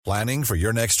Planning for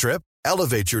your next trip?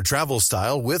 Elevate your travel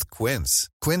style with Quince.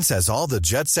 Quince has all the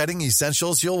jet-setting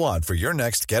essentials you'll want for your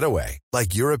next getaway,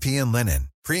 like European linen,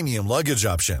 premium luggage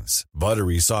options,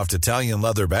 buttery soft Italian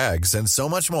leather bags, and so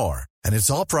much more. And it's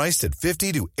all priced at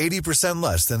 50 to 80%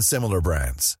 less than similar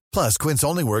brands. Plus, Quince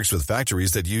only works with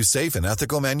factories that use safe and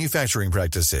ethical manufacturing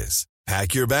practices.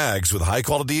 Pack your bags with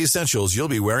high-quality essentials you'll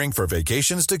be wearing for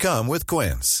vacations to come with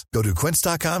Quince. Go to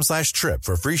quince.com/trip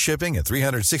for free shipping and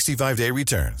 365-day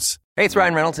returns. Hey, it's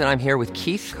Ryan Reynolds, and I'm here with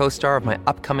Keith, co-star of my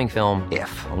upcoming film,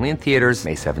 If, only in theaters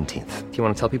May 17th. Do you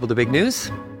want to tell people the big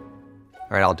news?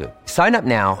 All right, I'll do it. Sign up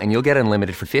now and you'll get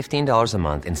unlimited for $15 a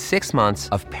month and 6 months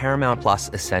of Paramount Plus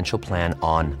Essential Plan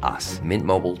on us.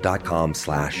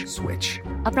 Mintmobile.com/switch.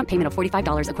 Upfront payment of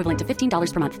 $45 equivalent to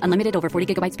 $15 per month. Unlimited over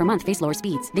 40 gigabytes per month. Face lower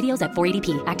speeds. Videos at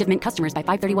 480p. Active Mint customers by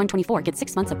 531.24 get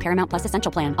 6 months of Paramount Plus Essential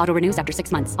Plan. Auto renews after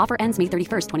 6 months. Offer ends May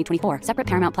 31st, 2024. Separate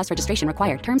Paramount Plus registration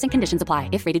required. Terms and conditions apply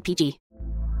if rated PG.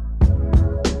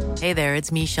 Hey there,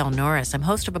 it's Michelle Norris. I'm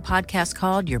host of a podcast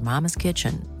called Your Mama's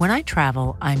Kitchen. When I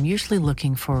travel, I'm usually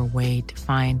looking for a way to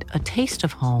find a taste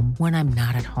of home when I'm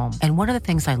not at home. And one of the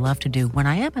things I love to do when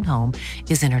I am at home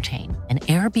is entertain. And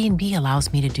Airbnb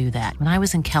allows me to do that. When I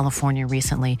was in California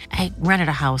recently, I rented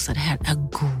a house that had a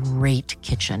great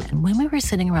kitchen. And when we were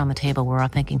sitting around the table, we're all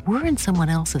thinking, we're in someone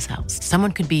else's house.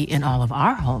 Someone could be in all of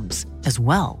our homes as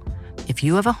well. If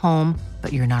you have a home,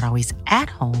 but you're not always at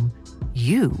home,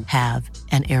 you have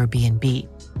an Airbnb.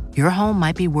 Your home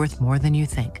might be worth more than you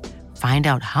think. Find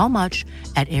out how much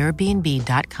at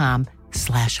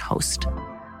airbnb.com/host.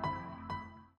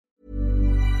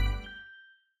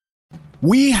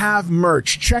 We have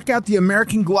merch. Check out the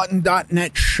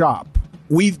AmericanGlutton.net shop.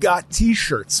 We've got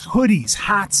t-shirts, hoodies,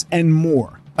 hats, and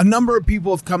more. A number of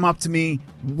people have come up to me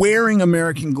wearing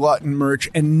American Glutton merch,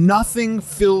 and nothing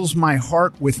fills my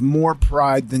heart with more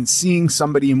pride than seeing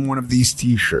somebody in one of these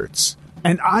t-shirts.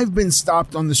 And I've been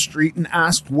stopped on the street and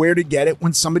asked where to get it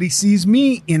when somebody sees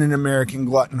me in an American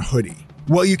Glutton hoodie.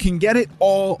 Well, you can get it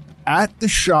all at the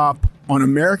shop on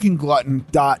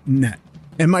AmericanGlutton.net.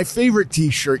 And my favorite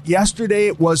t-shirt, yesterday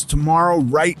it was tomorrow,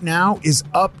 right now is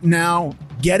up now.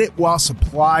 Get it while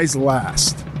supplies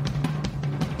last.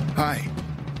 Hi,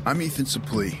 I'm Ethan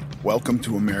Suplee. Welcome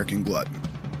to American Glutton.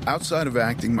 Outside of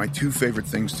acting, my two favorite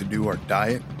things to do are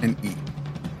diet and eat.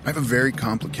 I have a very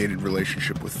complicated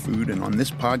relationship with food, and on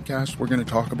this podcast, we're going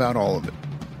to talk about all of it.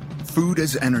 Food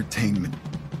as entertainment,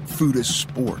 food as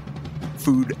sport,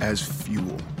 food as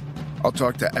fuel. I'll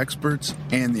talk to experts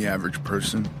and the average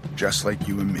person, just like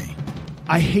you and me.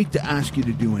 I hate to ask you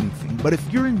to do anything, but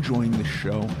if you're enjoying this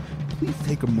show, please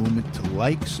take a moment to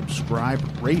like, subscribe,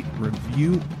 rate,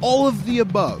 review, all of the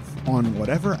above on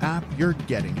whatever app you're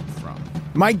getting it from.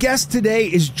 My guest today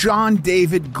is John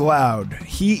David Glaude.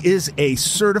 He is a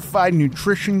certified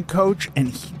nutrition coach, and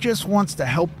he just wants to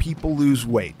help people lose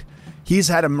weight. He's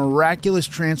had a miraculous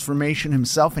transformation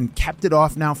himself and kept it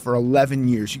off now for 11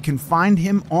 years. You can find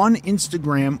him on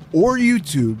Instagram or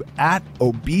YouTube at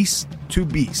Obese to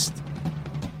Beast.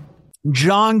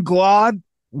 John Glaude,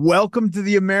 welcome to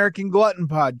the American Glutton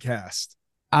Podcast.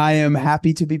 I am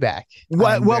happy to be back.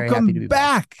 Welcome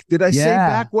back. Did I say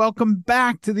back? Welcome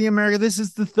back to the America. This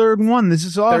is the third one. This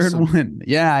is awesome. Third one.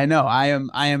 Yeah, I know.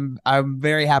 I'm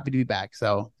very happy to be back.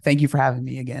 So thank you for having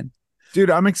me again. Dude,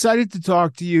 I'm excited to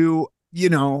talk to you. You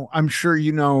know, I'm sure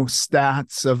you know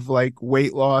stats of like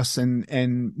weight loss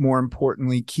and more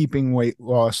importantly, keeping weight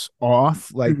loss off.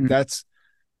 Like that's,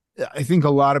 I think a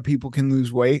lot of people can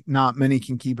lose weight. Not many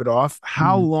can keep it off.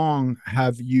 How long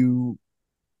have you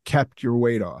kept your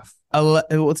weight off?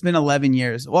 It's been 11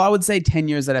 years. Well, I would say 10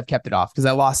 years that I've kept it off because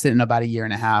I lost it in about a year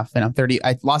and a half, and I'm 30.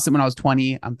 I lost it when I was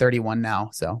 20. I'm 31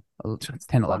 now. So it's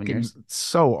 10, 11 years. It's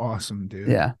so awesome, dude.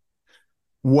 Yeah.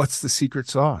 What's the secret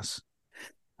sauce?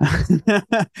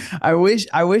 I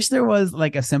wish there was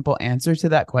like a simple answer to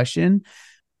that question.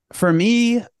 For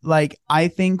me, like, I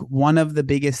think one of the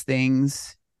biggest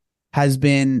things has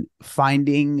been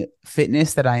finding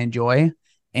fitness that I enjoy.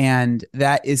 And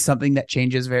that is something that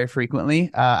changes very frequently.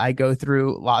 I go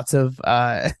through lots of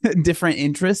different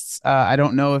interests. I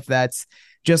don't know if that's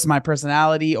just my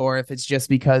personality or if it's just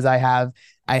because I have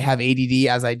ADD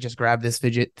as I just grabbed this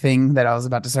fidget thing that I was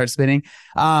about to start spinning.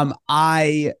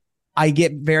 I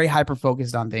get very hyper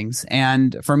focused on things.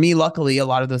 And for me, luckily, a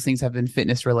lot of those things have been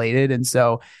fitness related. And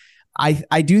so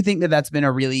I do think that that's been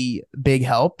a really big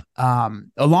help,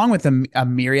 along with a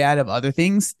myriad of other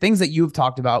things that you've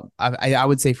talked about, I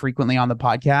would say frequently on the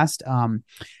podcast,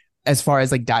 as far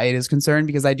as like diet is concerned,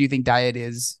 because I do think diet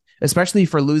is, especially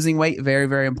for losing weight, very,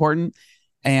 very important.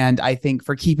 And I think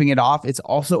for keeping it off, it's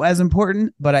also as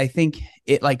important, but I think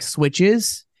it like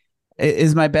switches.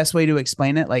 is my best way to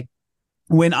explain it. Like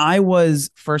when I was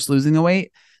first losing the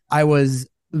weight, I was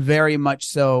very much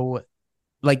so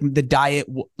like the diet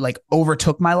like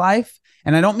overtook my life.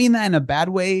 And I don't mean that in a bad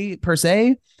way per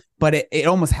se, but it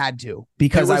almost had to,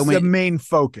 because it was I went the main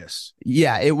focus.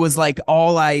 Yeah, it was like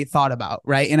all I thought about,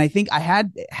 right? And I think I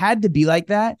had to be like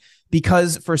that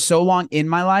because for so long in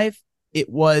my life, it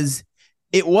was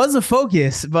a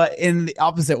focus, but in the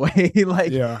opposite way.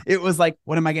 Like It was like,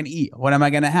 what am I going to eat? What am I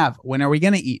going to have? When are we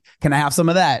going to eat? Can I have some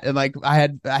of that? And like I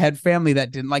had family that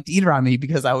didn't like to eat around me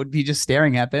because I would be just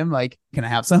staring at them like, can I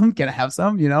have some? Can I have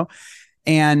some? You know?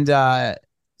 And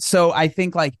so I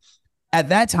think like at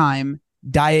that time,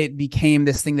 diet became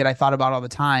this thing that I thought about all the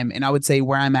time. And I would say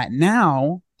where I'm at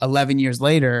now, 11 years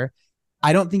later,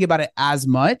 I don't think about it as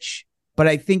much, but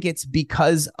I think it's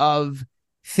because of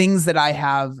things that I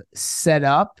have set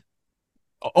up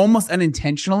almost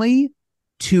unintentionally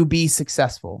to be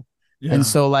successful. Yeah. And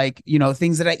so like, you know,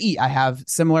 things that I eat, I have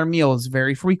similar meals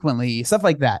very frequently, stuff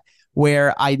like that,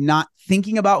 where I'm not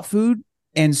thinking about food.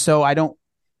 And so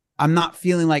I'm not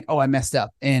feeling like, oh, I messed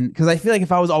up. And because I feel like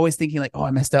if I was always thinking like, oh,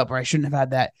 I messed up or I shouldn't have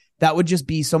had that, that would just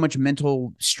be so much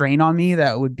mental strain on me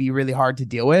that would be really hard to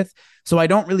deal with. So I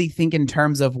don't really think in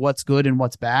terms of what's good and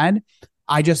what's bad.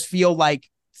 I just feel like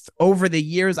over the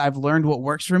years, I've learned what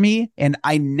works for me, and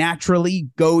I naturally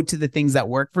go to the things that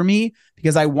work for me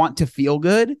because I want to feel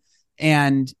good.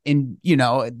 And you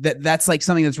know, that's like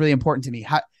something that's really important to me.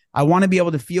 I want to be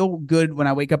able to feel good when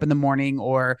I wake up in the morning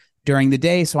or during the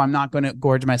day. So I'm not going to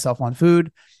gorge myself on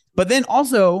food. But then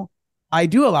also, I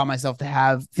do allow myself to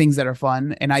have things that are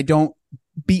fun, and I don't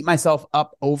beat myself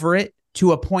up over it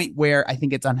to a point where I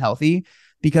think it's unhealthy,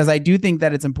 because I do think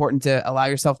that it's important to allow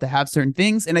yourself to have certain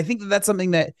things. And I think that that's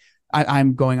something that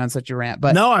I'm going on such a rant,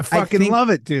 but no, I fucking love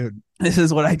it, dude. This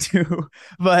is what I do.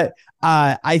 But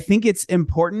I think it's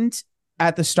important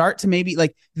at the start to maybe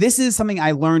like, this is something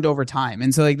I learned over time.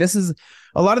 And so like, this is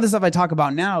a lot of the stuff I talk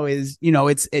about now is, you know,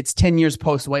 it's 10 years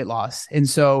post weight loss. And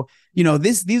so, you know,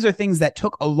 these are things that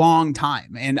took a long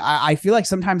time. And I feel like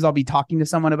sometimes I'll be talking to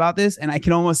someone about this and I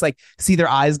can almost like see their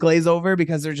eyes glaze over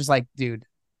because they're just like, dude,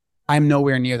 I'm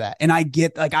nowhere near that. And I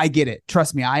get it.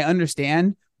 Trust me. I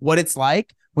understand what it's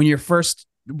like when you're first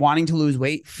wanting to lose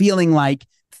weight, feeling like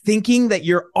thinking that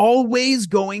you're always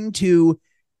going to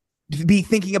be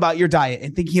thinking about your diet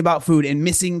and thinking about food and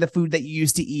missing the food that you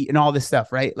used to eat and all this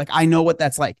stuff, right? Like, I know what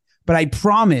that's like, but I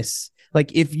promise,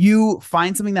 like, if you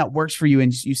find something that works for you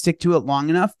and you stick to it long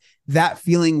enough, that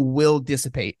feeling will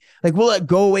dissipate. Like, will it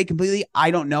go away completely?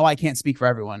 I don't know. I can't speak for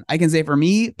everyone. I can say for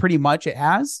me, pretty much it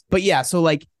has. But yeah, so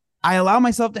like, I allow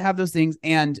myself to have those things.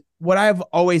 And what I've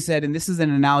always said, and this is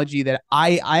an analogy that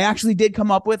I actually did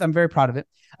come up with. I'm very proud of it.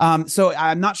 So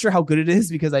I'm not sure how good it is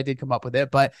because I did come up with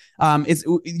it, but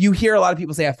you hear a lot of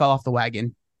people say I fell off the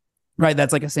wagon, right?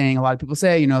 That's like a saying a lot of people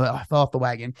say, you know, that I fell off the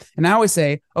wagon. And I always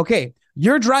say, okay,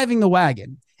 you're driving the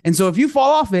wagon. And so if you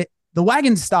fall off it, the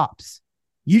wagon stops.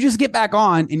 You just get back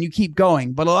on and you keep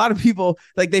going. But a lot of people,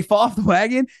 like, they fall off the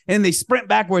wagon and they sprint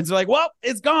backwards. They're like, well,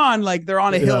 it's gone. Like, they're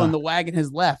on a hill and the wagon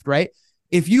has left, right?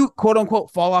 If you quote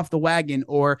unquote fall off the wagon,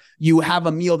 or you have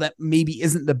a meal that maybe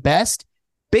isn't the best,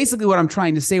 basically what I'm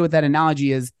trying to say with that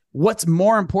analogy is what's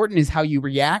more important is how you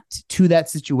react to that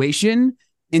situation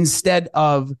instead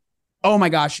of, oh my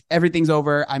gosh, everything's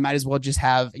over. I might as well just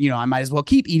have, you know, I might as well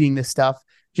keep eating this stuff.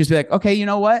 Just be like, okay, you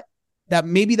know what? That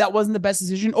maybe that wasn't the best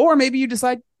decision, or maybe you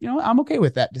decide, you know, I'm okay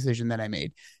with that decision that I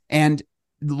made, and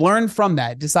learn from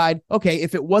that. Decide, okay,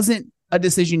 if it wasn't a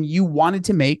decision you wanted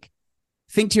to make,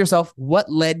 think to yourself,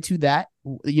 what led to that?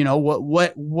 You know,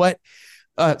 what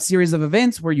series of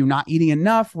events? Were you not eating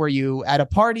enough? Were you at a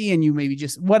party and you maybe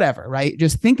just whatever, right?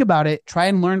 Just think about it, try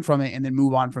and learn from it, and then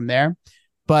move on from there.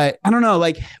 But I don't know,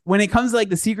 like when it comes to like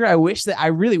the secret, I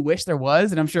really wish there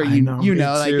was. And I'm sure you know,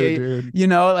 like, you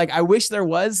know, like I wish there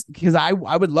was, because I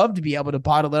would love to be able to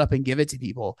bottle it up and give it to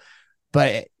people.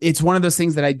 But it's one of those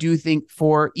things that I do think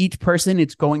for each person,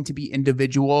 it's going to be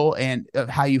individual and of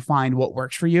how you find what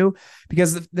works for you.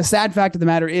 Because the sad fact of the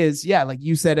matter is, yeah, like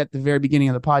you said at the very beginning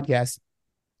of the podcast,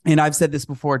 and I've said this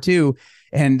before too,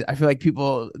 and I feel like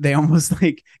people, they almost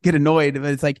like get annoyed,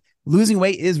 but it's like losing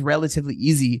weight is relatively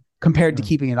easy compared to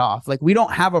keeping it off. Like, we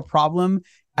don't have a problem,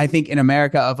 I think, in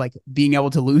America of like being able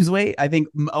to lose weight. I think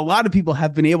a lot of people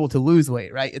have been able to lose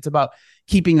weight, right? It's about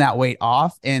keeping that weight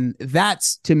off. And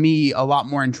that's, to me, a lot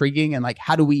more intriguing. And like,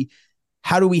 how do we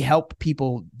help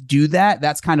people do that?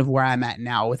 That's kind of where I'm at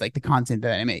now with like the content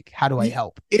that I make. How do I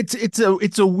help? It's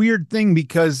a weird thing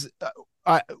because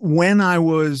when I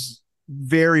was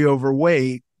very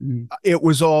overweight, it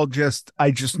was all just, I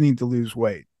just need to lose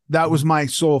weight. That was my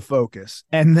sole focus.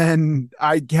 And then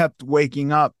I kept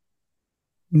waking up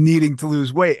needing to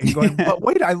lose weight and going, but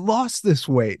wait, I lost this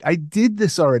weight. I did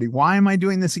this already. Why am I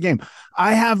doing this again?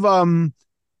 I have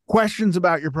questions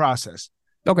about your process.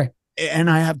 Okay. And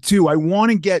I have two. I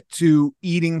want to get to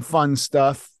eating fun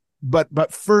stuff,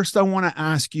 but first I want to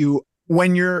ask you,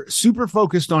 when you're super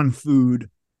focused on food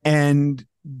and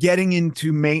getting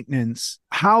into maintenance,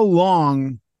 how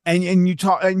long, and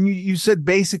you said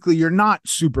basically you're not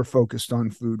super focused on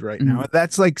food right now.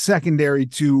 That's like secondary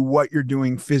to what you're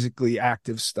doing physically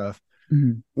active stuff.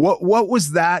 What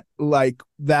was that like?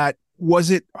 That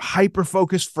was it hyper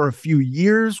focused for a few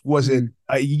years? Was it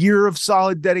a year of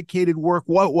solid dedicated work?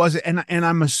 What was it? And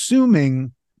I'm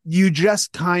assuming you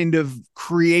just kind of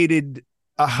created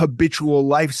a habitual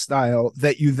lifestyle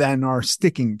that you then are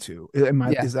sticking to.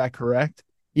 Is that correct?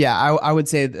 Yeah, I would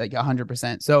say like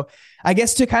 100%. So I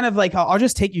guess to kind of like, I'll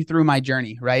just take you through my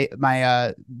journey, right?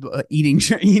 My eating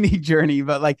journey.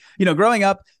 But like, growing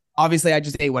up, obviously I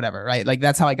just ate whatever, right? Like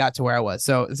that's how I got to where I was.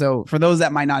 So for those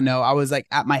that might not know, I was like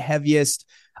at my heaviest.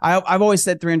 I've always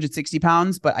said 360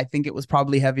 pounds, but I think it was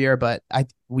probably heavier, but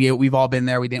we've all been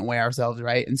there. We didn't weigh ourselves.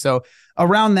 Right. And so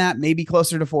around that, maybe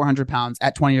closer to 400 pounds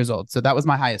at 20 years old. So that was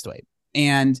my highest weight.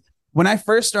 And when I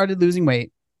first started losing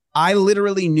weight, I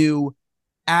literally knew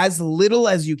as little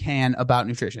as you can about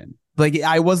nutrition. Like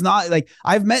I was not like,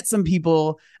 I've met some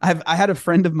people. I had a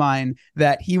friend of mine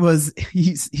that he was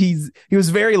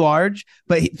very large,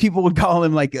 but people would call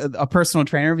him like a personal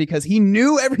trainer because he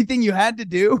knew everything you had to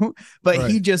do, but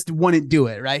he just wouldn't do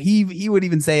it. Right. He would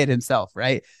even say it himself.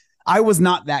 Right. I was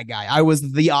not that guy. I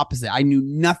was the opposite. I knew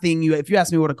nothing. If you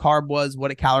asked me what a carb was,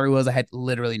 what a calorie was, I had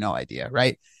literally no idea.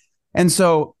 Right. And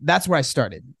so that's where I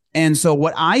started. And so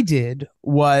what I did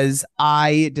was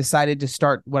I decided to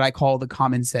start what I call the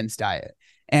common sense diet.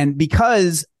 And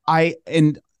because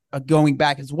going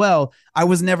back as well, I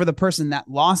was never the person that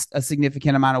lost a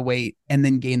significant amount of weight and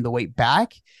then gained the weight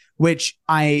back, which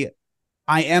I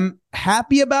am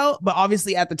happy about. But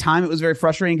obviously at the time it was very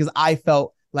frustrating because I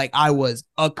felt like I was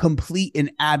a complete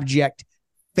and abject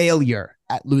failure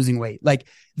at losing weight. Like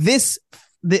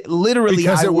literally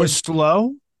because it was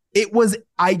slow.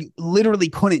 I literally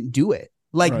couldn't do it.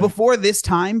 Like before this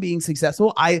time being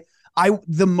successful,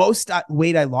 the most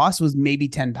weight I lost was maybe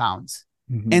 10 pounds.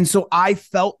 And so I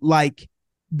felt like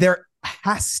there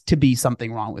has to be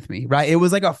something wrong with me, right? It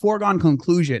was like a foregone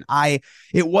conclusion.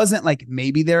 It wasn't like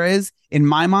maybe there is. In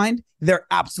my mind, there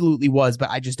absolutely was, but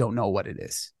I just don't know what it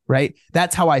is, right?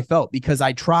 That's how I felt because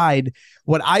I tried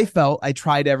what I felt. I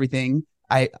tried everything.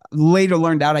 I later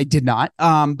learned out I did not,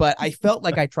 but I felt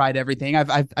like I tried everything.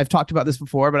 I've talked about this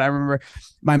before, but I remember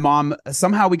my mom,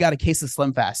 somehow we got a case of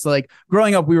Slim Fast. So like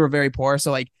growing up, we were very poor.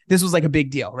 So like this was like a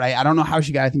big deal, right? I don't know how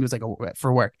she got, I think it was like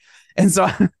for work. And so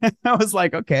I was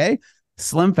like, okay,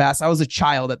 Slim Fast. I was a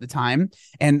child at the time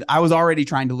and I was already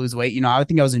trying to lose weight. I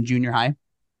think I was in junior high.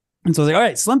 And so I was like, all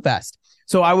right, Slim Fast.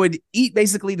 So I would eat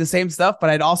basically the same stuff, but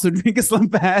I'd also drink a Slim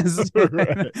Fast.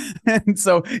 And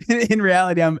so in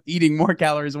reality, I'm eating more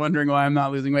calories, wondering why I'm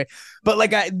not losing weight. But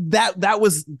like that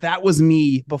was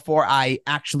me before I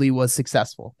actually was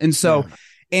successful. And so,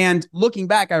 and looking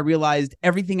back, I realized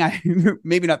everything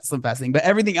maybe not the Slim Fast thing, but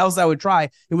everything else I would try,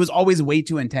 it was always way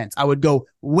too intense. I would go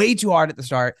way too hard at the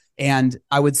start and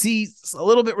I would see a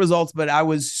little bit results, but I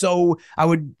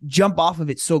would jump off of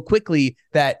it so quickly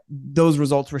that those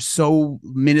results were so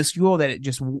minuscule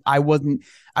that I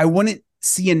wouldn't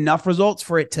see enough results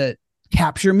for it to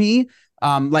capture me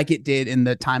like it did in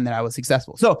the time that I was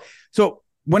successful. So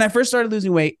when I first started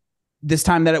losing weight, this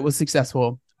time that it was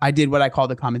successful, I did what I call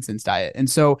the common sense diet. And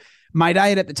so my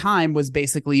diet at the time was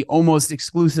basically almost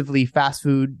exclusively fast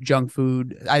food, junk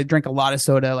food. I drank a lot of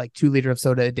soda, like 2 liters of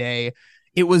soda a day.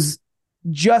 It was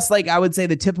just like, I would say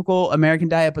the typical American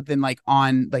diet, but then like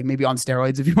maybe on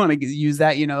steroids, if you want to use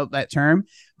that, that term.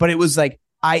 But it was like,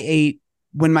 I ate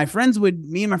me and my friends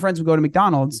would go to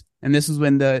McDonald's. And this was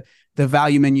when the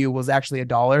value menu was actually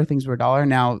 $1. Things were $1.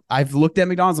 Now I've looked at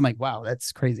McDonald's. I'm like, wow,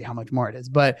 that's crazy how much more it is.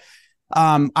 But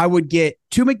I would get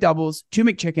 2 McDoubles, 2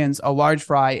 McChickens, a large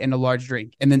fry, and a large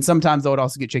drink. And then sometimes I would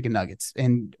also get chicken nuggets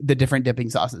and the different dipping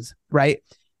sauces, right?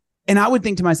 And I would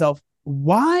think to myself,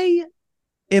 why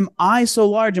am I so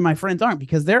large and my friends aren't?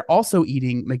 Because they're also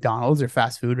eating McDonald's or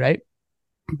fast food, right?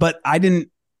 But I didn't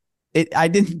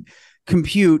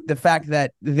compute the fact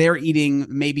that they're eating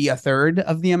maybe a third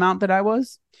of the amount that I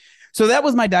was. So that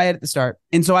was my diet at the start.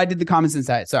 And so I did the common sense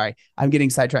diet. Sorry, I'm getting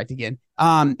sidetracked again.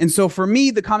 And so for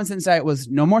me, the common sense diet was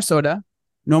no more soda,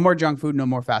 no more junk food, no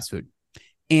more fast food.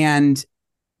 And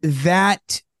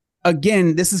that,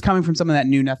 again, this is coming from someone that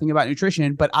knew nothing about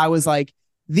nutrition, but I was like,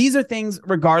 these are things,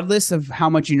 regardless of how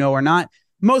much you know or not,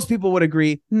 most people would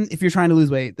agree, if you're trying to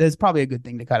lose weight, that's probably a good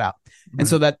thing to cut out. And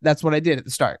so that's what I did at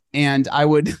the start. And I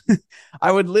would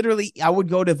I would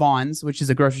go to Vaughn's, which is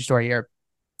a grocery store here,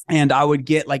 and I would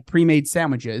get like pre-made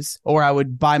sandwiches, or I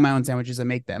would buy my own sandwiches and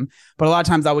make them. But a lot of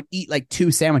times I would eat like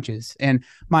 2 sandwiches. And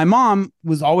my mom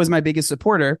was always my biggest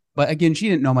supporter, but again, she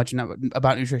didn't know much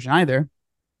about nutrition either.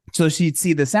 So she'd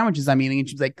see the sandwiches I'm eating and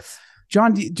she's like,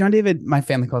 John David, my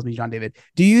family calls me John David,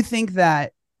 do you think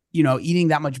that, eating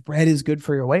that much bread is good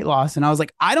for your weight loss? And I was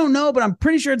like, I don't know, but I'm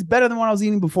pretty sure it's better than what I was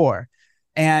eating before.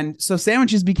 And so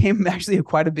sandwiches became actually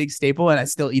quite a big staple, and I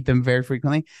still eat them very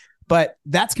frequently. But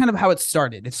that's kind of how it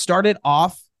started. It started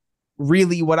off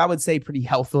really what I would say pretty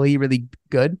healthily, really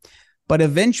good. But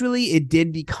eventually it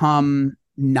did become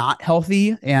not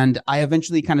healthy. And I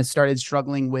eventually kind of started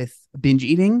struggling with binge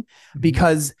eating,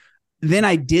 because then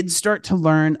I did start to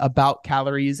learn about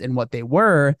calories and what they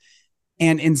were.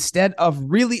 And instead of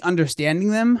really understanding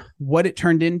them, what it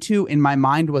turned into in my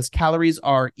mind was calories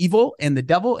are evil and the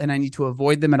devil, and I need to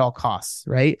avoid them at all costs,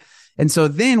 right? And so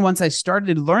then once I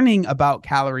started learning about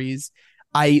calories,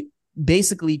 I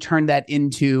basically turned that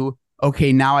into,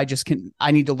 okay, now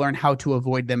I need to learn how to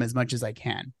avoid them as much as I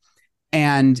can.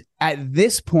 And at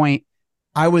this point,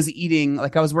 I was eating,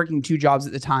 like I was working 2 jobs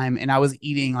at the time, and I was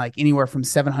eating like anywhere from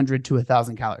 700 to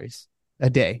 1,000 calories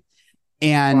a day.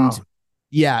 And wow.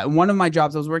 Yeah, one of my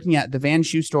jobs, I was working at the Van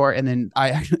shoe store, and then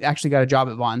I actually got a job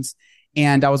at Vaughn's,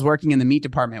 and I was working in the meat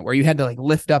department where you had to like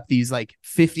lift up these like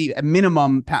 50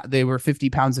 minimum, they were 50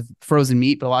 pounds of frozen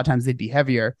meat, but a lot of times they'd be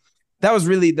heavier. That was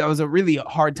a really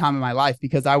hard time in my life,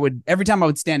 because every time I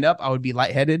would stand up, I would be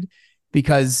lightheaded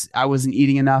because I wasn't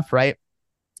eating enough. Right.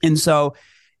 And so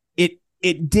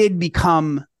it did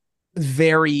become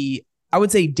very, I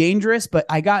would say dangerous, but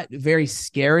I got very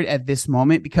scared at this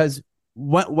moment, because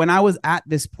when I was at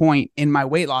this point in my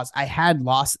weight loss, I had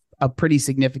lost a pretty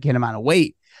significant amount of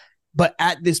weight. But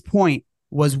at this point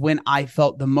was when I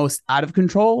felt the most out of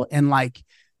control. And like,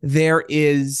 there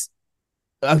is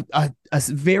a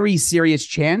very serious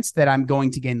chance that I'm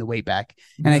going to gain the weight back.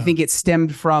 And I think it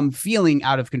stemmed from feeling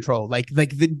out of control.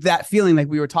 That feeling like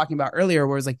we were talking about earlier,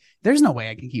 where it's like, there's no way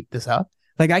I can keep this up.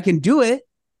 Like I can do it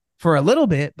for a little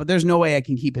bit, but there's no way I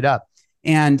can keep it up.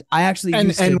 And I actually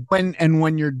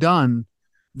when you're done,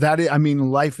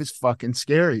 life is fucking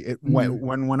scary.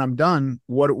 When I'm done,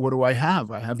 what do I have?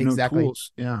 I have no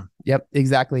tools. Yeah. Yep,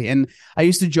 exactly. And I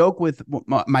used to joke with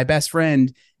my best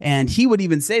friend, and he would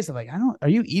even say stuff like, are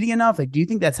you eating enough? Like, do you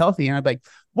think that's healthy? And I'd be like,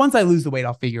 once I lose the weight,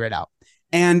 I'll figure it out.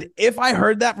 And if I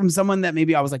heard that from someone that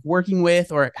maybe I was like working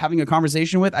with or having a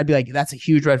conversation with, I'd be like, that's a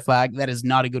huge red flag. That is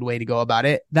not a good way to go about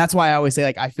it. That's why I always say,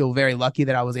 like, I feel very lucky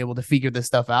that I was able to figure this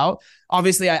stuff out.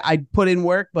 Obviously, I put in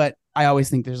work, but I always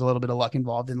think there's a little bit of luck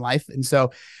involved in life. And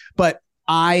so, but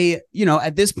I,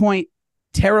 at this point,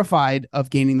 terrified of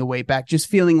gaining the weight back, just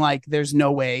feeling like there's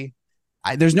no way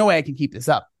I can keep this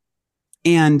up.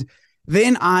 And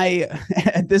then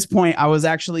at this point, I was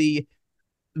actually,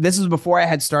 this was before I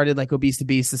had started like Obese to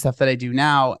Beast, the stuff that I do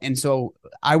now. And so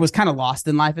I was kind of lost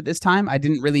in life at this time. I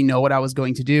didn't really know what I was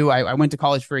going to do. I went to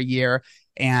college for a year,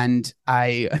 and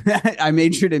I I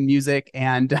majored in music,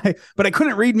 but I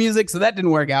couldn't read music, so that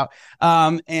didn't work out.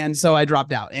 And so I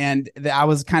dropped out, and I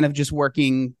was kind of just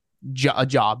working a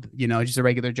job, just a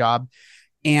regular job.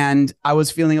 And I was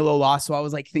feeling a little lost. So I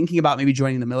was like thinking about maybe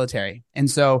joining the military. And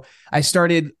so I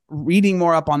started reading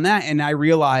more up on that. And I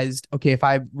realized, okay, if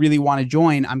I really want to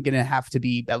join, I'm going to have to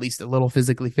be at least a little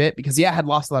physically fit, because I had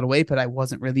lost a lot of weight, but I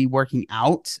wasn't really working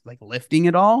out, like lifting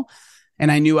at all.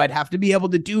 And I knew I'd have to be able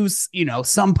to do,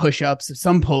 some push-ups,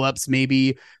 some pull-ups,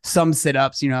 maybe some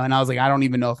sit-ups, and I was like, I don't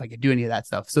even know if I could do any of that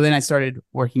stuff. So then I started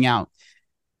working out.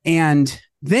 And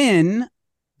then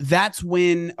that's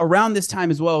when, around this time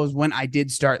as well, was when I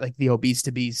did start like the Obese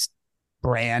to Beast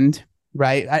brand,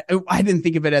 right? I didn't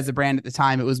think of it as a brand at the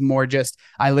time. It was more just,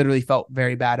 I literally felt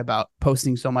very bad about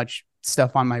posting so much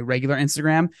stuff on my regular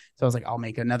Instagram. So I was like, I'll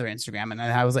make another Instagram. And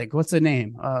then I was like, what's the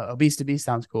name? Obese to Beast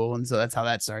sounds cool. And so that's how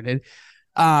that started.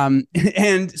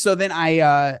 And so then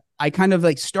I kind of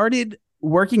like started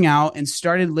working out and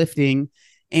started lifting,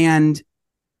 and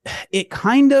it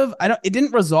kind of, it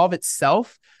didn't resolve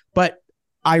itself, but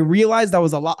I realized I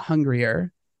was a lot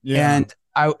hungrier. Yeah.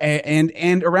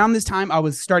 And around this time I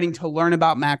was starting to learn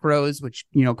about macros, which,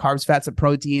 carbs, fats, and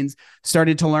proteins,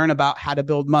 started to learn about how to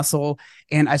build muscle.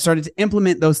 And I started to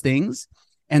implement those things.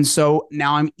 And so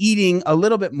now I'm eating a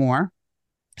little bit more,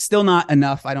 still not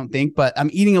enough, I don't think, but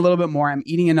I'm eating a little bit more. I'm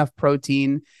eating enough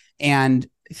protein, and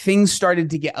things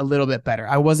started to get a little bit better.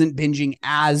 I wasn't binging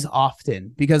as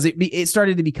often, because it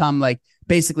started to become like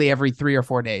basically every 3 or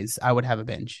 4 days I would have a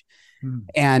binge.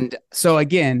 And so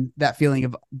again, that feeling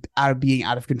of being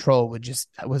out of control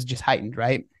was just heightened,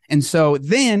 right? And so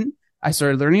then I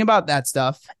started learning about that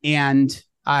stuff, and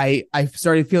I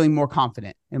started feeling more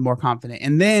confident and more confident.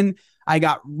 And then I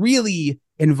got really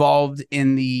involved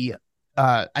in the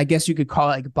I guess you could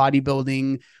call it like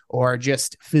bodybuilding or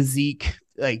just physique,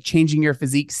 like changing your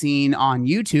physique scene on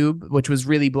YouTube, which was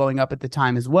really blowing up at the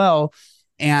time as well.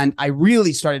 And I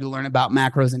really started to learn about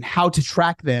macros and how to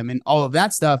track them and all of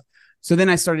that stuff. So then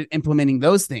I started implementing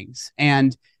those things,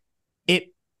 and it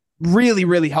really,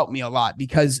 really helped me a lot,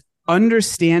 because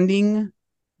understanding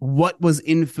what was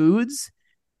in foods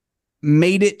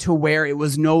made it to where it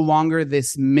was no longer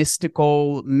this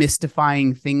mystical,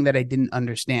 mystifying thing that I didn't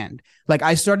understand. Like,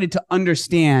 I started to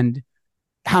understand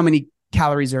how many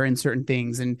calories are in certain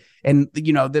things, and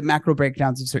you know, the macro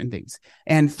breakdowns of certain things.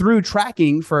 And through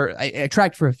tracking I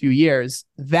tracked for a few years,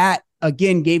 that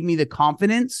again gave me the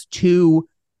confidence to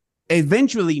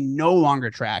eventually no longer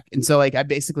track. And so like I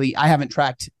haven't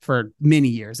tracked for many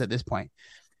years at this point,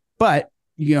 but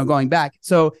you know, going back.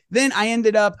 So then I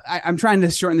ended up, I'm trying to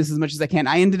shorten this as much as I can.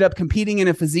 I ended up competing in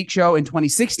a physique show in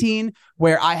 2016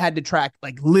 where I had to track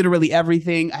like literally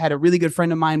everything. I had a really good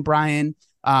friend of mine, Brian,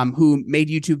 who made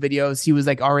YouTube videos. He was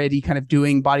like already kind of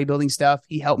doing bodybuilding stuff.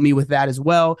 He helped me with that as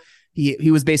well. He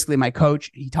was basically my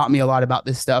coach. He taught me a lot about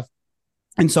this stuff.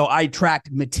 And so I tracked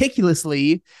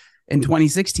meticulously in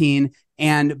 2016.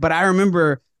 But I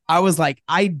remember I was like,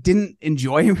 I didn't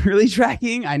enjoy really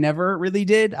tracking. I never really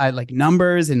did. I like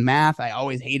numbers and math. I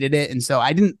always hated it. And so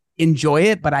I didn't enjoy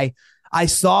it, but I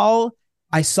saw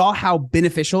how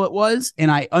beneficial it was.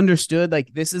 And I understood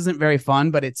like, this isn't very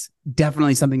fun, but it's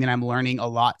definitely something that I'm learning a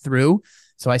lot through.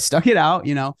 So I stuck it out,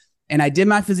 you know, and I did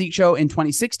my physique show in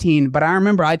 2016. But I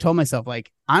remember I told myself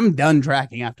like, I'm done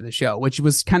tracking after the show, which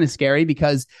was kind of scary,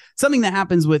 because something that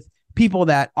happens with people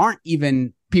that aren't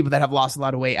even people that have lost a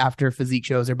lot of weight after physique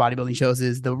shows or bodybuilding shows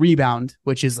is the rebound,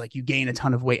 which is like you gain a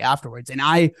ton of weight afterwards. And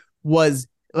I was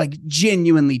like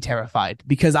genuinely terrified,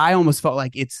 because I almost felt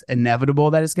like it's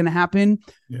inevitable that it's going to happen.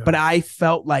 Yeah. But I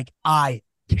felt like I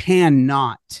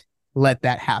cannot let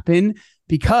that happen,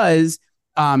 because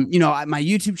you know, my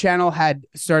YouTube channel had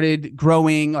started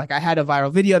growing. Like I had a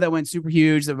viral video that went super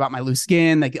huge about my loose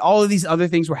skin. Like all of these other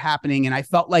things were happening. And I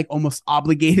felt like almost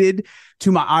obligated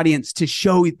to my audience to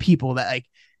show people that like,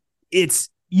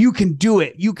 you can do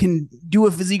it. You can do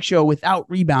a physique show without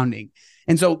rebounding.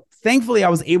 And so thankfully I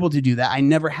was able to do that. I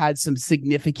never had some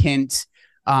significant,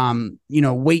 you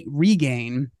know, weight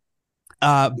regain.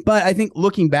 But I think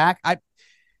looking back,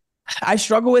 I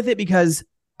struggle with it, because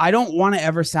I don't want to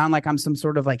ever sound like I'm some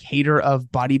sort of like hater of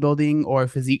bodybuilding or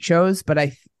physique shows, but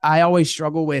I always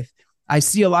struggle with, I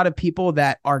see a lot of people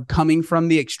that are coming from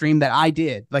the extreme that I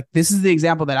did. Like this is the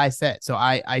example that I set. So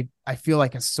I feel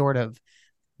like a sort of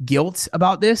guilt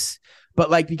about this, but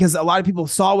like, because a lot of people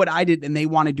saw what I did and they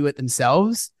want to do it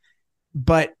themselves.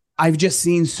 But I've just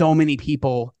seen so many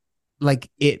people,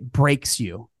 like it breaks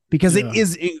you, because it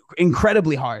is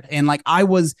incredibly hard. And like, I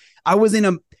was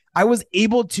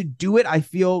able to do it. I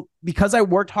feel because I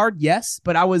worked hard. Yes.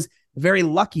 But I was very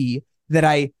lucky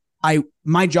that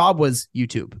my job was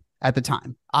YouTube at the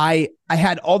time. I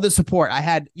had all the support. I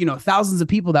had, you know, thousands of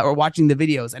people that were watching the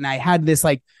videos, and I had this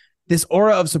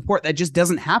aura of support that just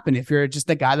doesn't happen if you're just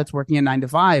a guy that's working a 9 to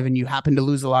 5 and you happen to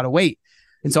lose a lot of weight.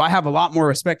 And so I have a lot more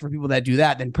respect for people that do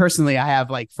that than personally I have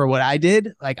like for what I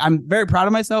did. Like I'm very proud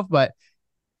of myself, but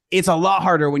it's a lot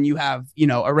harder when you have, you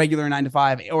know, a regular 9 to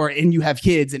 5 and you have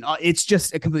kids, and it's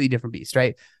just a completely different beast.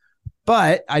 Right.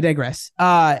 But I digress.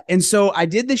 And so I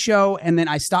did the show, and then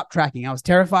I stopped tracking. I was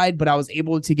terrified, but I was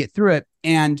able to get through it.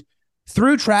 And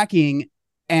through tracking,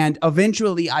 and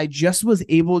eventually I just was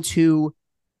able to,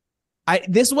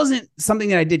 this wasn't something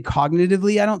that I did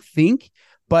cognitively, I don't think,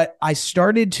 but I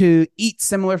started to eat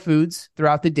similar foods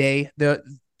throughout the day.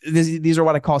 These are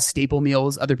what I call staple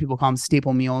meals. Other people call them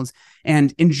staple meals,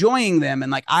 and enjoying them.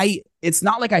 And like, it's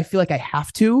not like I feel like I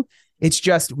have to. It's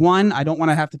just one, I don't want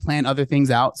to have to plan other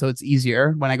things out. So it's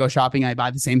easier when I go shopping, I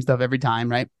buy the same stuff every time.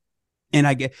 Right. And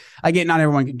I get, not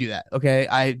everyone can do that. Okay.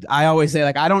 I always say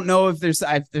like, I don't know if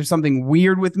there's something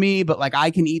weird with me, but like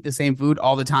I can eat the same food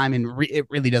all the time, and it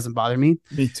really doesn't bother me.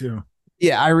 Me too.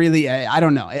 Yeah, I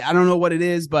don't know. I don't know what it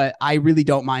is, but I really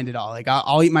don't mind at all. Like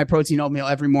I'll eat my protein oatmeal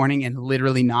every morning and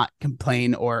literally not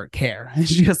complain or care.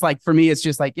 It's just like, for me, it's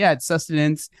just like, yeah, it's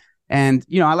sustenance, and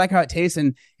you know, I like how it tastes.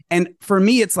 And for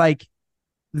me, it's like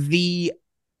the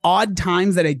odd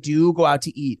times that I do go out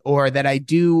to eat, or that I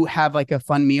do have like a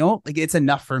fun meal, like it's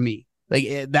enough for me.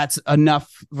 Like that's enough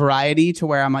variety to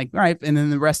where I'm like, all right. And then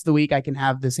the rest of the week I can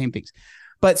have the same things.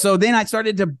 But so then I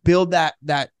started to build that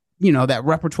that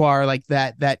repertoire, like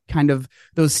that kind of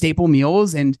those staple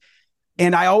meals. And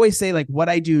I always say, like, what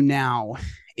I do now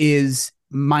is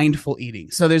mindful eating.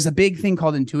 So there's a big thing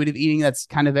called intuitive eating that's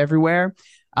kind of everywhere.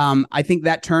 I think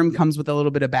that term comes with a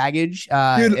little bit of baggage.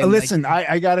 Dude, listen,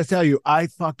 I got to tell you, I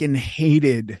fucking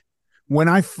hated when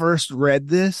I first read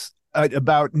this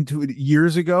about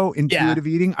years ago, intuitive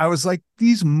eating. I was like,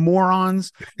 these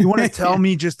morons, you want to tell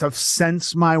me just to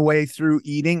sense my way through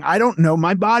eating? I don't know.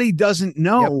 My body doesn't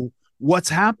know what's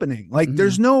happening. Like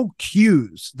there's no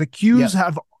cues. The cues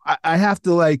I have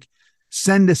to like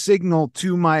send a signal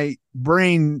to my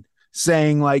brain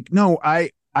saying like, no,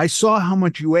 I saw how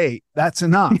much you ate. That's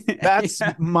enough. That's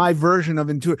my version of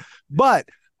intuitive. But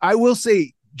I will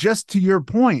say, just to your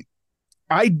point,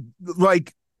 I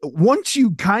like once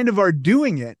you kind of are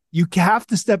doing it, you have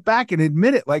to step back and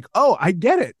admit it. Like, oh, I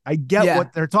get it. I get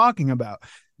what they're talking about.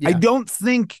 Yeah. I don't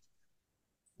think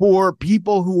for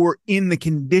people who were in the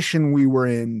condition we were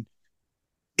in,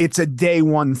 it's a day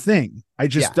one thing. I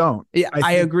just don't. Yeah,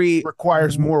 I agree. It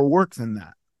requires more work than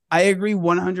that. I agree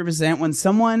 100%. When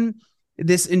someone,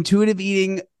 this intuitive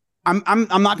eating, I'm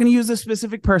not going to use a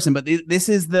specific person, but this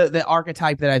is the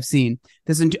archetype that I've seen.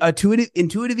 This intuitive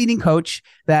eating coach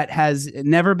that has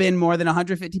never been more than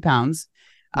 150 pounds,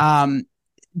 telling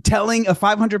a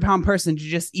 500-pound person to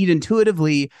just eat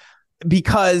intuitively,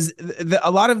 because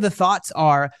a lot of the thoughts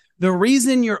are, the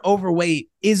reason you're overweight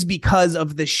is because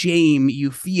of the shame you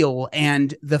feel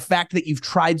and the fact that you've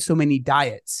tried so many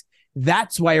diets.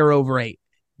 That's why you're overweight.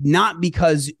 Not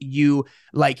because you're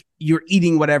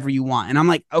eating whatever you want. And I'm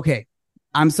like, okay,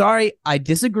 I'm sorry. I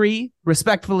disagree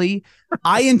respectfully.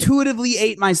 I intuitively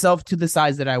ate myself to the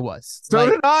size that I was.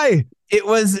 So did I. It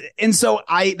was. And so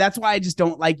that's why I just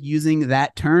don't like using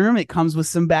that term. It comes with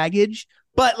some baggage,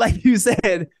 but like you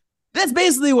said, that's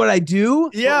basically what I do.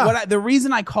 Yeah. The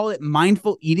reason I call it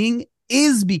mindful eating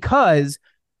is because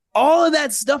all of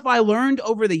that stuff I learned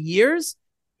over the years,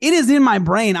 it is in my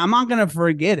brain. I'm not going to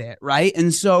forget it, right?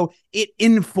 And so it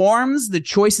informs the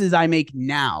choices I make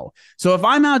now. So if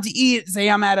I'm out to eat, say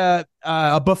I'm at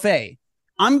a buffet,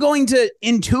 I'm going to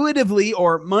intuitively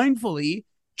or mindfully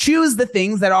choose the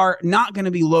things that are not going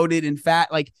to be loaded in fat,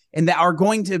 and that are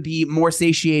going to be more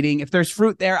satiating. If there's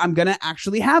fruit there, I'm going to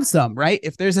actually have some, right?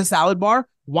 If there's a salad bar,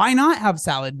 why not have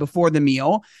salad before the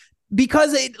meal?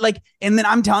 Because and then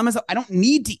I'm telling myself, I don't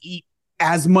need to eat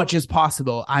as much as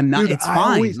possible. I'm not. Dude, it's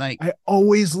fine. I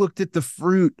always looked at the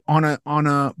fruit on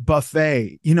a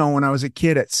buffet, when I was a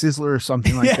kid at Sizzler or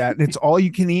something like that. And it's all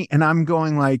you can eat. And I'm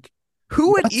going like,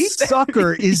 who would eat that?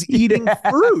 Sucker is eating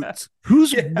fruit?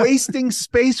 Who's wasting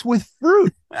space with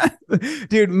fruit?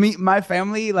 Dude, my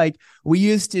family, we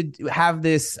used to have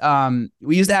this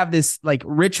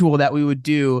ritual that we would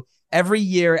do every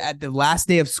year at the last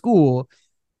day of school.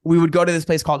 We would go to this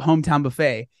place called Hometown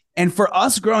Buffet. And for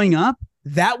us growing up,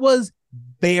 that was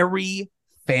very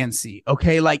fancy.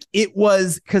 Okay. It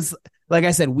was, because like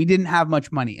I said, we didn't have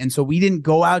much money. And so we didn't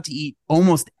go out to eat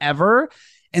almost ever.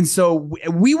 And so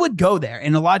we would go there.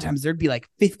 And a lot of times there'd be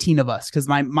 15 of us, because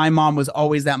my mom was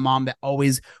always that mom that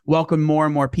always welcomed more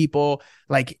and more people.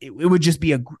 It would just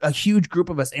be a huge group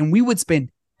of us. And we would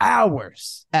spend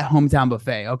hours at Hometown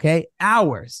Buffet. Okay.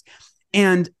 Hours.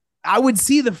 And I would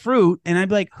see the fruit and I'd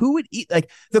be like, who would eat?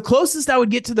 The closest I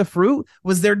would get to the fruit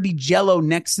was there'd be Jell-O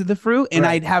next to the fruit, and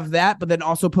I'd have that, but then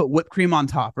also put whipped cream on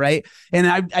top. Right. And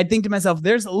I'd think to myself,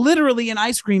 there's literally an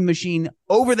ice cream machine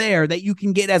over there that you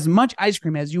can get as much ice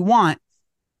cream as you want,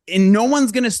 and no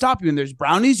one's going to stop you. And there's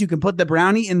brownies. You can put the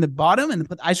brownie in the bottom and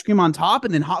put the ice cream on top,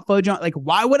 and then hot fudge on.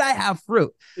 Why would I have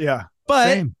fruit? Yeah.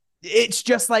 But it's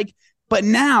just but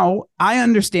now I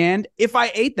understand if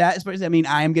I ate that, especially,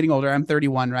 I am getting older. I'm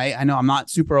 31, right? I know I'm not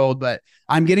super old, but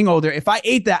I'm getting older. If I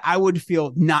ate that, I would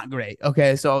feel not great.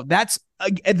 Okay. So that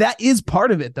is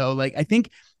part of it though. I think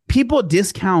people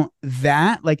discount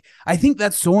that. I think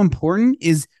that's so important,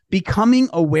 is becoming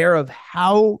aware of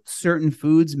how certain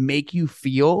foods make you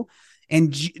feel,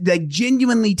 and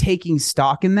genuinely taking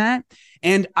stock in that.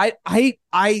 And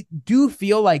I do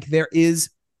feel like there is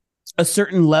a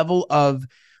certain level of,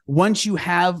 once you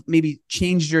have maybe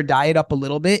changed your diet up a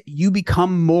little bit, you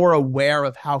become more aware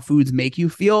of how foods make you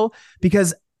feel,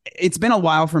 because it's been a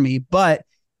while for me, but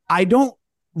I don't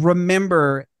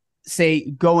remember, say,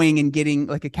 going and getting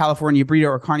a California burrito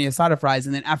or carne asada fries,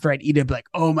 and then after I'd eat it, I'd be like,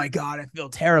 oh my God, I feel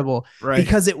terrible,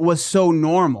 because it was so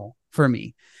normal for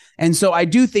me. And so I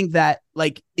do think that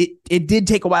it did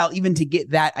take a while even to get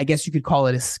that, I guess you could call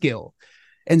it a skill.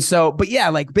 And so, but yeah,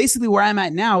 basically where I'm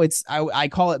at now, I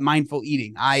call it mindful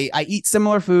eating. I eat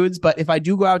similar foods, but if I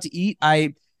do go out to eat,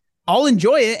 I I'll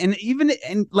enjoy it.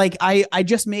 And like, I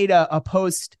just made a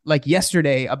post like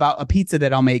yesterday about a pizza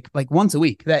that I'll make like once a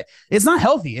week, that it's not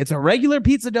healthy. It's a regular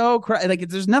pizza dough. Like,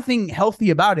 there's nothing healthy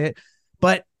about it,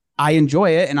 but I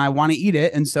enjoy it and I want to eat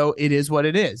it. And so it is what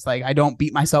it is. Like, I don't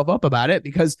beat myself up about it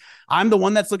because I'm the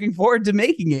one that's looking forward to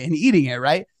making it and eating it.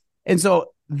 Right. And so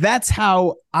that's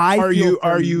how are you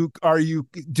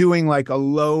doing like a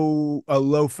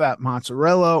low fat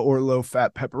mozzarella or low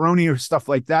fat pepperoni or stuff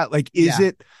like that? Like, is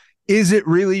it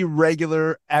really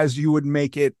regular as you would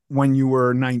make it when you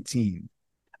were 19?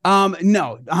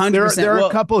 No, 100%. There are a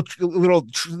couple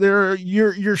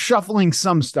you're shuffling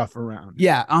some stuff around.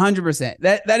 Yeah, 100%.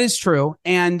 That is true.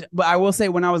 But I will say,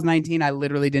 when I was 19, I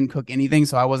literally didn't cook anything,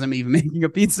 so I wasn't even making a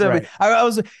pizza. Right. I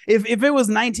was, if it was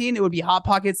 19, it would be Hot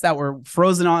Pockets that were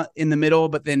frozen in the middle,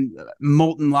 but then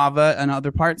molten lava and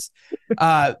other parts,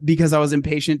 because I was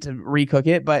impatient to recook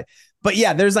it. But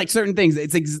yeah, there's like certain things.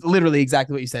 It's literally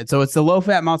exactly what you said. So it's the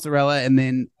low-fat mozzarella and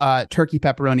then turkey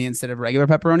pepperoni instead of regular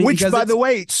pepperoni. Which, by the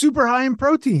way, super high in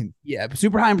protein. Yeah,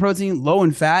 super high in protein, low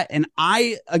in fat. And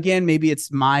again, maybe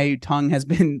it's my tongue has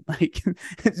been like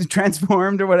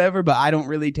transformed or whatever, but I don't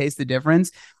really taste the difference.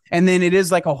 And then it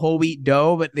is like a whole wheat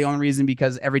dough, but the only reason,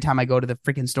 because every time I go to the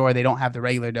freaking store, they don't have the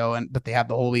regular dough, but they have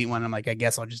the whole wheat one. I'm like, I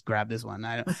guess I'll just grab this one.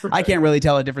 I can't really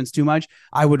tell a difference too much.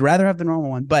 I would rather have the normal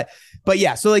one, but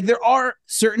yeah. So like, there are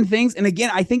certain things, and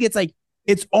again, I think it's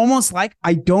almost like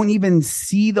I don't even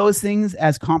see those things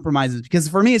as compromises, because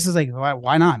for me, it's just like,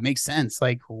 why not? It makes sense.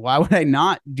 Like, why would I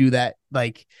not do that?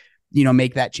 Like,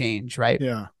 make that change, right?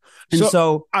 Yeah. And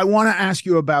so I want to ask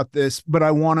you about this, but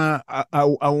I want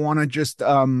to just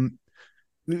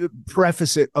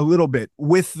preface it a little bit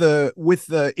with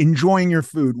the enjoying your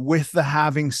food, with the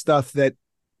having stuff that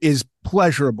is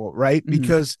pleasurable, right? Mm-hmm.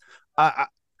 Because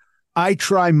I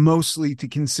try mostly to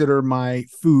consider my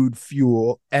food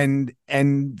fuel, and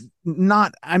I'm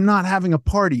not having a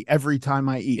party every time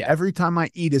I eat. Yeah. Every time I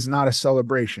eat is not a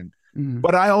celebration. Mm-hmm.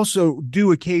 But I also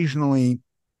do occasionally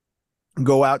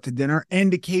go out to dinner,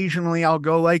 and occasionally I'll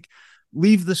go like,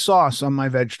 leave the sauce on my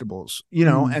vegetables,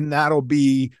 and that'll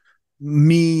be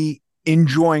me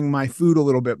enjoying my food a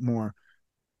little bit more.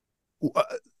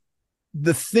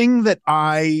 The thing that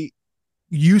I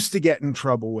used to get in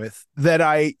trouble with, that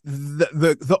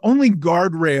the only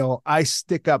guardrail I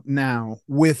stick up now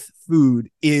with food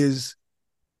is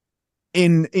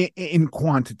in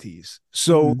quantities.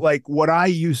 So like, what I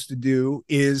used to do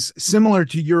is similar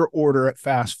to your order at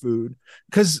fast food,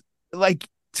 because like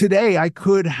today I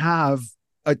could have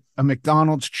a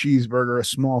McDonald's cheeseburger, a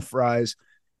small fries,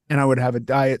 and I would have a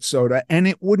diet soda, and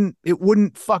it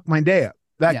wouldn't fuck my day up.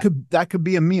 That could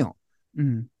be a meal.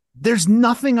 Mm-hmm. There's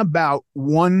nothing about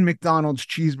one McDonald's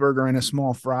cheeseburger and a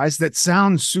small fries that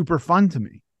sounds super fun to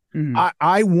me. Mm-hmm.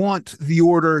 I want the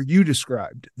order you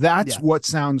described. That's what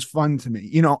sounds fun to me.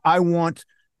 I want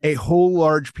a whole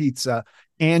large pizza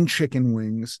and chicken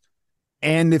wings.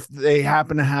 And if they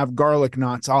happen to have garlic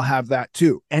knots, I'll have that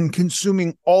too. And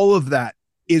consuming all of that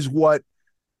is what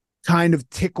kind of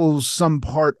tickles some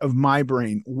part of my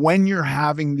brain when you're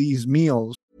having these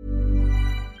meals.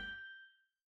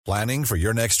 Planning for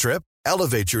your next trip?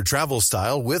 Elevate your travel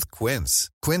style with Quince.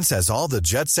 Quince has all the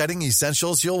jet-setting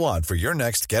essentials you'll want for your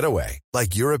next getaway,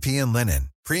 like European linen,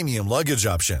 premium luggage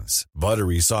options,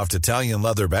 buttery soft Italian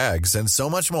leather bags, and so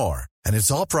much more. And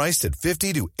it's all priced at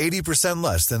 50 to 80%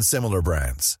 less than similar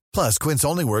brands. Plus, Quince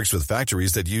only works with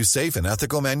factories that use safe and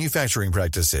ethical manufacturing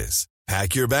practices.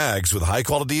 Pack your bags with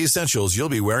high-quality essentials you'll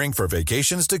be wearing for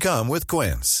vacations to come with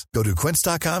Quince. Go to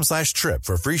quince.com/trip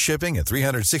for free shipping and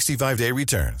 365-day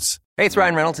returns. Hey, it's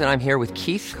Ryan Reynolds, and I'm here with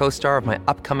Keith, co-star of my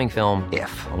upcoming film,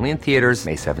 If, only in theaters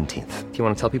May 17th. Do you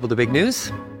want to tell people the big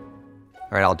news?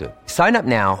 All right, I'll do it. Sign up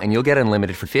now and you'll get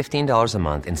unlimited for $15 a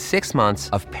month and 6 months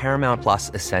of Paramount Plus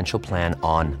Essential Plan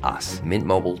on us.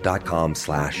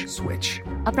 MintMobile.com/switch.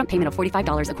 Upfront payment of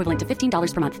 $45 equivalent to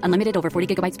 $15 per month. Unlimited over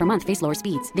 40 gigabytes per month. Face lower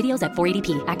speeds. Videos at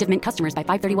 480p. Active Mint customers by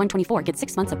 531.24 get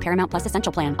 6 months of Paramount Plus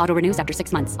Essential Plan. Auto renews after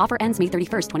 6 months. Offer ends May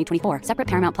 31st, 2024. Separate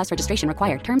Paramount Plus registration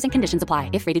required. Terms and conditions apply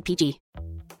if rated PG.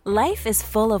 Life is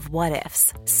full of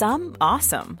what-ifs. Some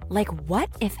awesome. Like, what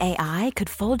if AI could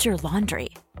fold your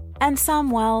laundry? And some,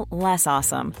 well, less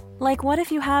awesome. Like, what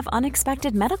if you have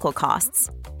unexpected medical costs?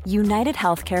 United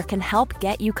Healthcare can help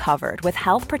get you covered with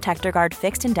Health Protector Guard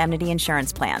fixed indemnity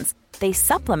insurance plans. They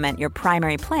supplement your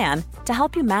primary plan to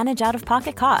help you manage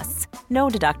out-of-pocket costs. No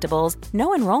deductibles,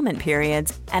 no enrollment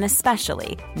periods, and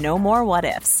especially no more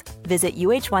what-ifs. Visit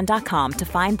uh1.com to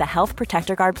find the Health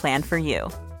Protector Guard plan for you.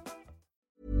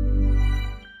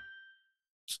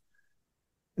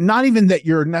 Not even that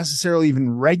you're necessarily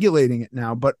even regulating it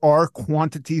now, but are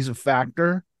quantities a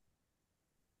factor?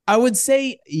 I would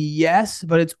say yes,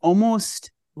 but it's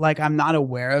almost like I'm not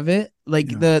aware of it. Like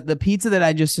the pizza that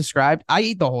I just described, I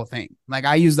eat the whole thing. Like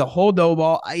I use the whole dough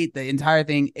ball. I eat the entire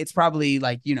thing. It's probably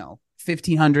like,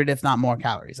 1,500, if not more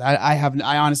calories. I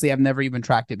honestly have never even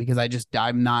tracked it because I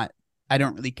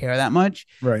don't really care that much.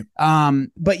 Right.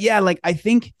 But yeah, like I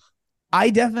think I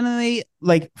definitely,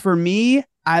 like, for me,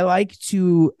 I like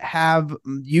to have,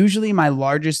 usually my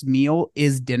largest meal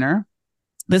is dinner.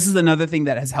 This is another thing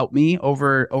that has helped me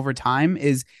over time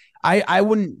is I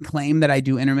wouldn't claim that I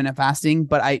do intermittent fasting,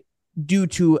 but I do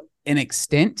to an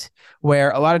extent,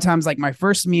 where a lot of times, like, my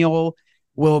first meal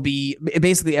will be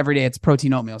basically every day it's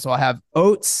protein oatmeal. So I'll have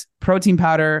oats, protein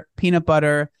powder, peanut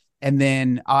butter, and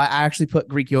then I actually put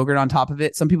Greek yogurt on top of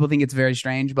it. Some people think it's very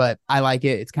strange, but I like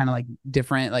it. It's kind of like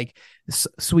different, like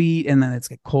sweet, and then it's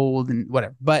like cold and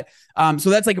whatever. But so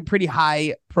that's like a pretty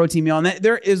high protein meal, and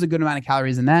there is a good amount of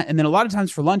calories in that. And then a lot of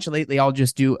times for lunch lately, I'll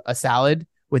just do a salad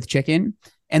with chicken,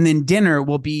 and then dinner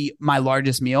will be my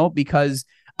largest meal because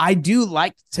I do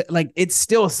like to, like, it's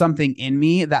still something in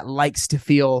me that likes to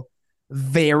feel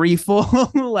very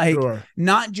full, like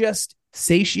not just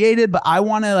satiated, but I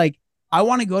want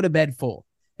to go to bed full.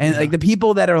 And like the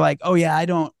people that are like, oh yeah, I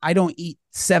don't eat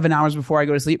 7 hours before I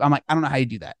go to sleep. I'm like, I don't know how you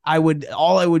do that.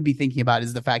 All I would be thinking about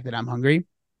is the fact that I'm hungry.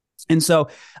 And so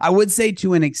I would say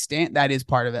to an extent that is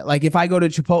part of it. Like if I go to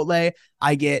Chipotle,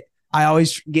 I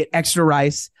always get extra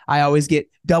rice. I always get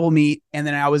double meat, and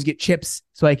then I always get chips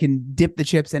so I can dip the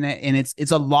chips in it. And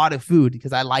it's a lot of food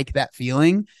because I like that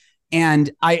feeling.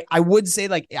 And I would say,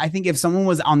 like, I think if someone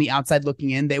was on the outside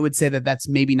looking in, they would say that that's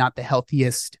maybe not the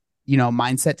healthiest,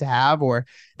 mindset to have, or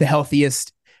the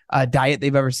healthiest diet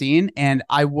they've ever seen. And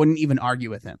I wouldn't even argue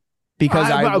with him because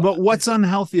but what's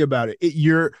unhealthy about it?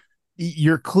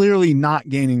 You're clearly not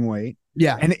gaining weight.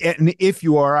 Yeah. And if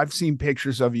you are, I've seen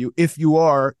pictures of you. If you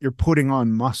are, you're putting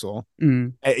on muscle.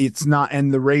 It's not,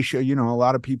 and the ratio, a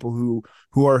lot of people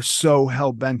who are so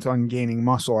hell bent on gaining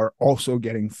muscle are also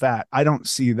getting fat. I don't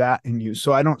see that in you.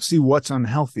 So I don't see what's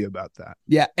unhealthy about that.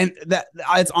 Yeah. And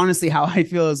it's honestly how I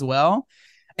feel as well.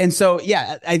 And so,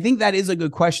 yeah, I think that is a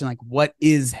good question. Like, what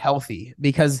is healthy?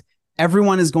 Because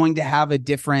everyone is going to have a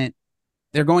different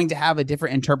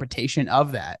interpretation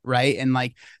of that. Right. And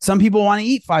like some people want to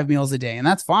eat 5 meals a day, and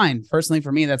that's fine. Personally,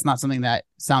 for me, that's not something that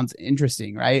sounds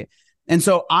interesting. Right. And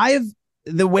so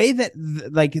the way that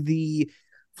the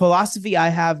philosophy I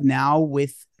have now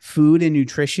with food and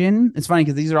nutrition, it's funny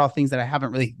because these are all things that I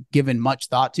haven't really given much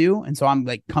thought to. And so I'm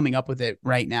like coming up with it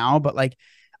right now. But like,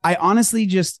 I honestly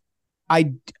just,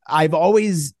 I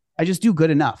just do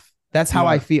good enough. That's how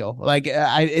I feel. Like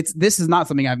this is not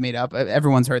something I've made up.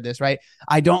 Everyone's heard this, right?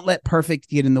 I don't let perfect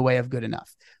get in the way of good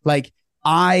enough. Like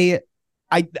I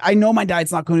know my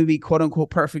diet's not going to be quote unquote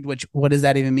perfect, which what does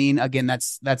that even mean? Again,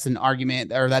 that's an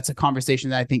argument, or that's a conversation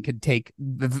that I think could take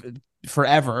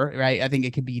forever, right? I think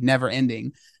it could be never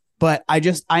ending. But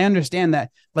I understand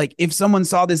that, like, if someone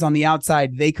saw this on the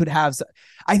outside, they could have,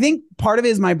 I think part of it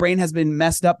is my brain has been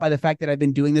messed up by the fact that I've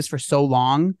been doing this for so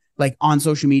long, like on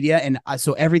social media. And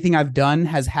so everything I've done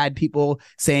has had people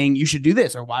saying, you should do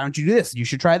this, or why don't you do this? You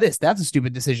should try this. That's a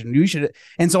stupid decision. You should.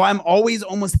 And so I'm always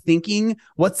almost thinking,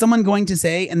 what's someone going to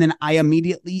say? And then I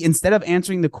immediately, instead of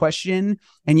answering the question,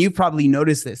 and you've probably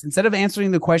noticed this, instead of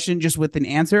answering the question just with an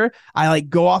answer, I like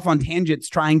go off on tangents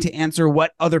trying to answer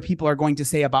what other people are going to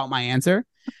say about my answer.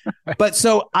 But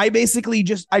so I basically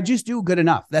just do good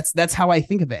enough. That's how I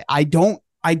think of it. I don't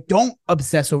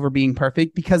obsess over being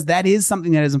perfect, because that is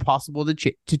something that is impossible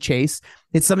to chase.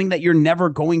 It's something that you're never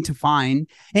going to find.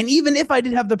 And even if I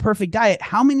did have the perfect diet,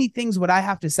 how many things would I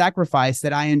have to sacrifice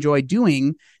that I enjoy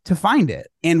doing to find it?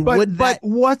 And but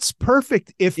what's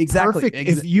perfect? If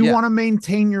you want to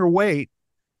maintain your weight,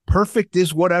 perfect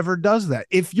is whatever does that.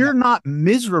 If you're not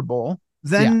miserable,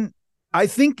 then I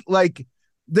think like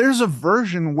there's a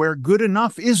version where good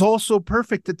enough is also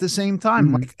perfect at the same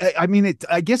time. Like, I mean,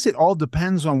 I guess it all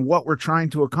depends on what we're trying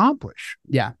to accomplish.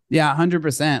 Yeah.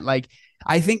 100%. Like,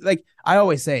 I think, like I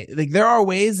always say, like, there are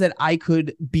ways that I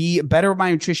could be better with my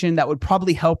nutrition that would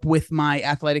probably help with my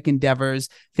athletic endeavors,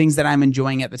 things that I'm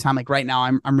enjoying at the time. Like right now,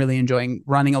 I'm really enjoying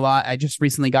running a lot. I just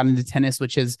recently got into tennis,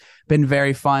 which has been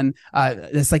very fun.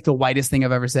 That's like the whitest thing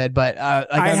I've ever said, but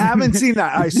I haven't seen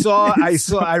that.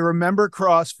 I remember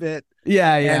CrossFit.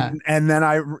 Yeah. And then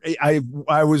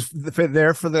I was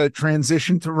there for the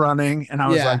transition to running, and I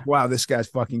was like, wow, this guy's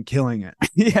fucking killing it.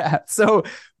 Yeah. So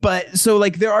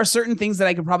like there are certain things that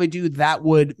I could probably do that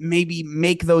would maybe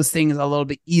make those things a little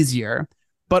bit easier.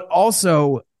 But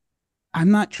also,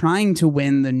 I'm not trying to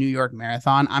win the New York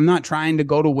Marathon. I'm not trying to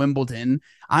go to Wimbledon.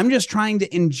 I'm just trying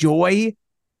to enjoy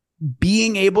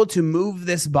being able to move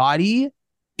this body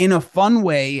in a fun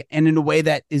way and in a way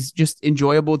that is just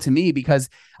enjoyable to me, because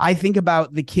I think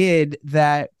about the kid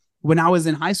that when I was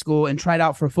in high school and tried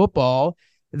out for football,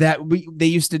 that they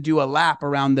used to do a lap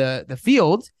around the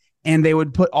field, and they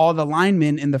would put all the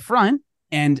linemen in the front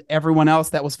and everyone else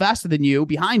that was faster than you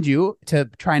behind you to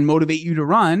try and motivate you to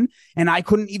run. And I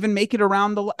couldn't even make it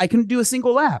around I couldn't do a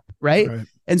single lap. Right.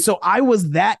 And so I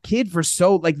was that kid for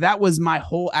that was my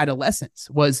whole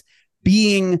adolescence, was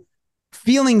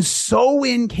feeling so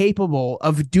incapable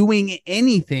of doing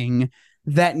anything,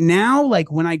 that now,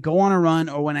 like when I go on a run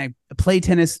or when I play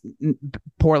tennis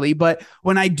poorly, but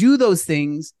when I do those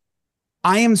things,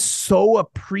 I am so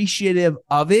appreciative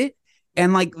of it.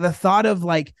 And like the thought of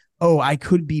like, oh, I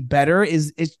could be better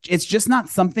it's just not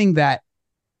something that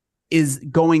is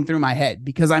going through my head,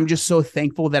 because I'm just so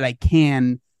thankful that I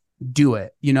can do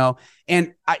it,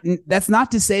 and that's not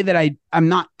to say that I'm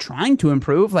not trying to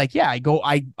improve. Like, yeah,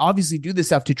 I obviously do this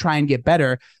stuff to try and get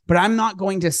better, but I'm not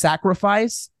going to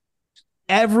sacrifice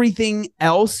everything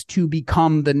else to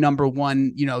become the number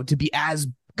one, to be as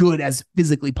good as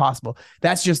physically possible.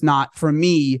 That's just not, for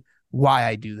me, why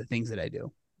I do the things that I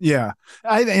do. Yeah.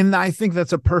 I think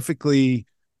that's a perfectly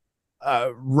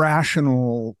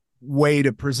rational way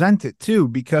to present it too,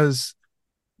 because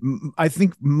I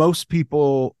think most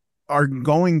people are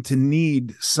going to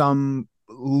need some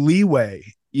leeway.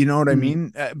 You know what I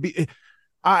mean?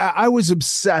 I was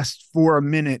obsessed for a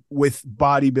minute with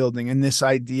bodybuilding and this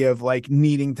idea of like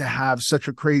needing to have such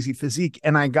a crazy physique.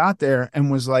 And I got there and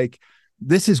was like,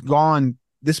 this is gone.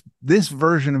 This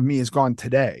version of me is gone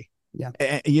today. Yeah.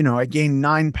 I gained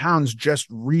 9 pounds just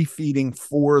refeeding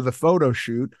for the photo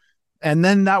shoot. And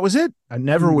then that was it. I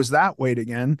never was that weight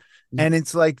again. And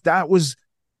it's like, that was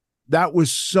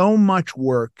so much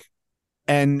work.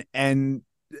 And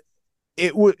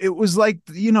it was like,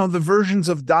 the versions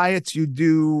of diets you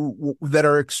do that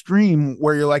are extreme,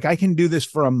 where you're like, I can do this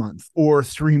for a month or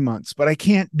 3 months, but I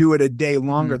can't do it a day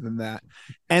longer than that.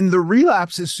 And the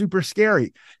relapse is super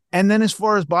scary. And then as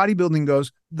far as bodybuilding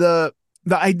goes, the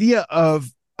idea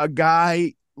of a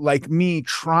guy like me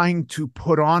trying to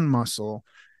put on muscle,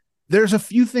 there's a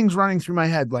few things running through my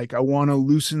head. Like, I want to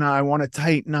loosen up, I want to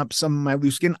tighten up some of my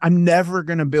loose skin. I'm never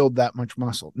going to build that much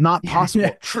muscle. Not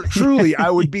possible. Truly, I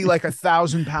would be like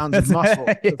 1,000 pounds of muscle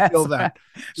to feel that.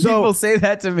 So people say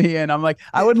that to me, and I'm like,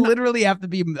 I would literally have to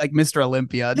be like Mr.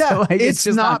 Olympia. Yeah, like, it's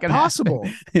just not possible.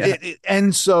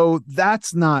 And so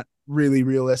that's not really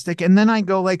realistic. And then I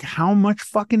go like, how much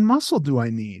fucking muscle do I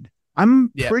need?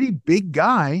 I'm a pretty big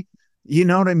guy. You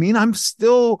know what I mean? I'm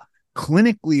still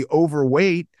clinically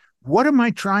overweight. What am I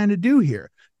trying to do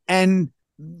here? And,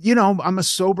 I'm a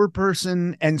sober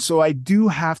person. And so I do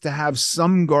have to have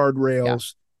some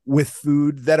guardrails with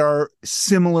food that are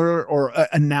similar or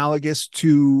analogous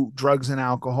to drugs and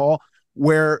alcohol,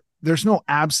 where there's no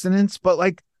abstinence, but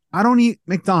like, I don't eat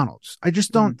McDonald's. I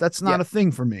just don't, that's not a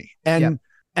thing for me. And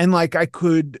like I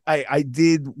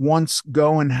did once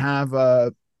go and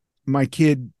have, my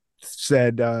kid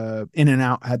said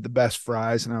In-N-Out had the best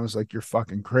fries, and I was like, you're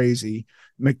fucking crazy.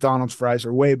 McDonald's fries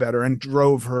are way better. And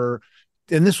drove her,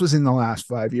 and this was in the last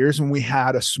 5 years, and we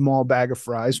had a small bag of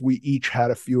fries. We each had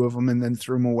a few of them and then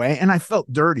threw them away, and I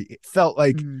felt dirty. It felt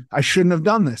like I shouldn't have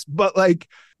done this. But like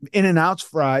In-N-Out's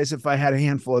fries, if I had a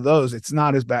handful of those, it's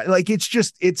not as bad. Like, it's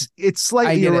just it's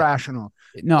slightly irrational.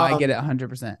 No, I get it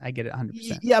 100%. I get it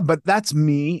 100%. Yeah, but that's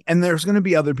me, and there's going to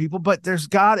be other people, but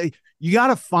you got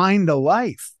to find a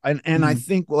life. And I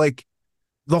think like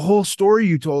the whole story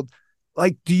you told,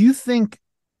 like, do you think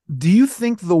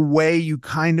the way you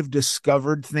kind of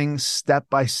discovered things step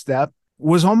by step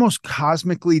was almost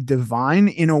cosmically divine,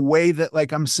 in a way that,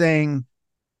 like, I'm saying,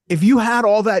 if you had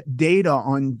all that data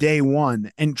on day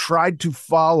one and tried to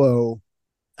follow,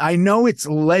 I know it's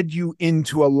led you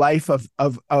into a life of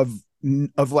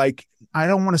like, I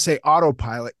don't want to say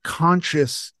autopilot,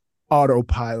 conscious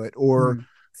autopilot or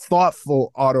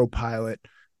thoughtful autopilot.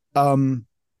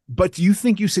 But do you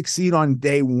think you succeed on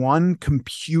day one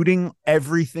computing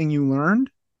everything you learned?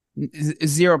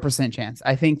 0% chance.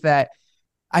 I think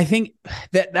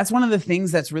that's one of the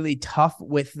things that's really tough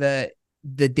with the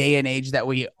day and age that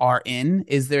we are in,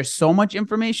 is there's so much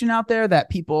information out there that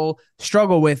people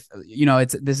struggle with.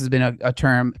 This has been a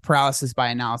term, paralysis by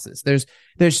analysis.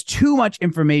 There's too much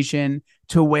information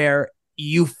to where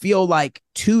you feel like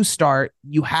to start,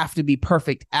 you have to be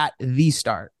perfect at the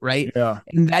start. Right. Yeah.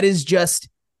 And that is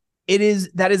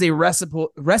a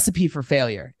recipe for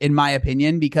failure, in my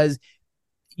opinion, because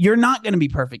you're not going to be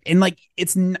perfect. And like,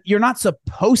 you're not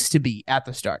supposed to be at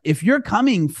the start. If you're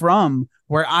coming from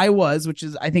where I was, which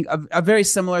is, I think, a very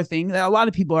similar thing, that a lot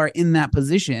of people are in that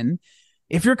position.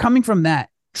 If you're coming from that,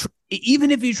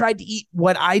 even if you tried to eat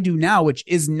what I do now, which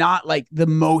is not like the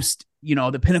most,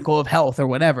 the pinnacle of health or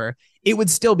whatever, it would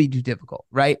still be too difficult.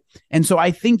 Right. And so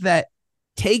I think that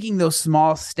taking those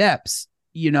small steps,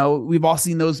 we've all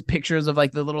seen those pictures of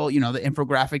like the little, the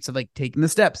infographics of like taking the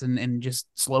steps and just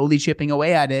slowly chipping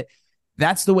away at it.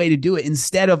 That's the way to do it,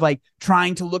 instead of like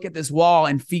trying to look at this wall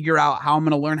and figure out how I'm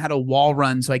going to learn how to wall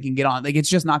run so I can get on. Like, it's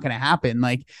just not going to happen.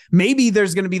 Like, maybe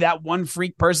there's going to be that one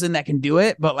freak person that can do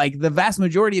it, but like the vast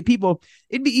majority of people,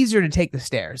 it'd be easier to take the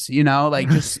stairs, like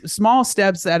just small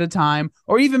steps at a time,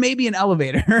 or even maybe an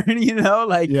elevator,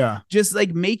 just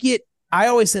like make it. I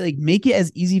always say, like, make it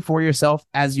as easy for yourself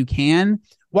as you can,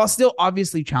 while still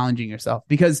obviously challenging yourself,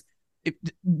 because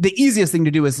the easiest thing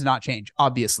to do is to not change,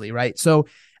 obviously. Right. So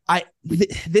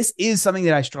this is something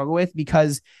that I struggle with,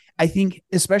 because I think,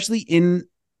 especially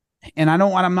and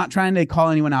I'm not trying to call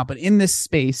anyone out, but in this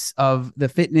space of the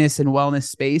fitness and wellness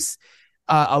space,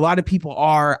 a lot of people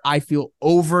I feel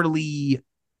overly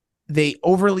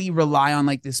rely on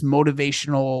like this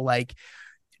motivational, like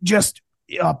just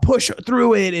push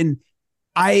through it. And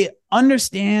I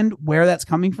understand where that's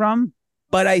coming from,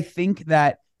 but I think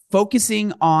that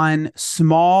focusing on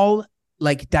small,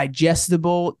 like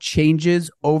digestible changes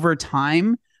over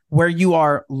time, where you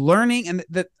are learning. And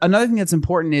another thing that's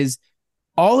important is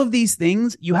all of these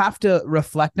things you have to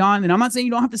reflect on. And I'm not saying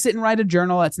you don't have to sit and write a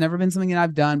journal. That's never been something that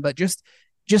I've done, but just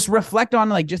reflect on,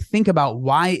 like, just think about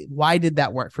why did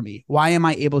that work for me? Why am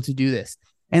I able to do this?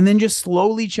 And then just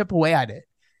slowly chip away at it.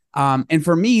 And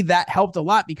for me, that helped a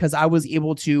lot, because I was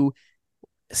able to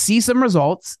see some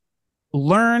results,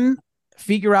 learn,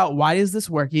 figure out why is this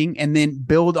working, and then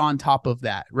build on top of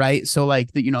that. Right. So like,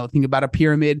 think about a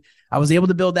pyramid. I was able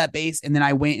to build that base, and then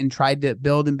I went and tried to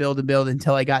build and build and build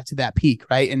until I got to that peak.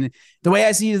 Right. And the way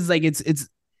I see it is like, it's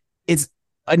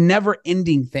a never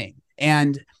ending thing.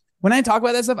 And when I talk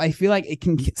about that stuff, I feel like it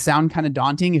can sound kind of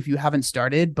daunting if you haven't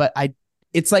started, but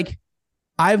it's like,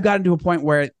 I've gotten to a point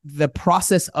where the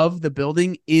process of the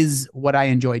building is what I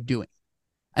enjoy doing.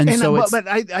 And so but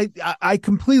I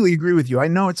completely agree with you. I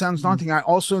know it sounds daunting. I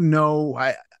also know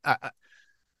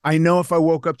I know if I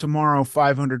woke up tomorrow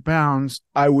 500 pounds,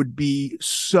 I would be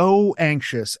so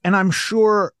anxious. And I'm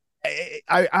sure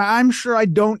I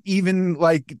don't even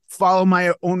like follow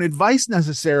my own advice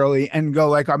necessarily and go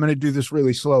like, I'm going to do this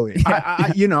really slowly.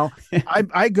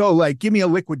 I go like, give me a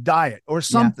liquid diet or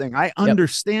something. I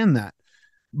understand that.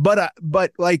 But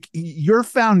like your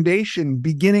foundation,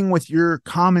 beginning with your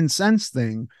common sense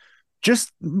thing,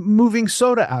 just moving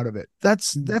soda out of it.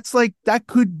 That's like, that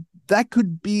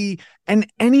could be, and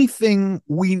anything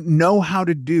we know how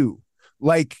to do,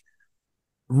 like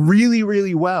really,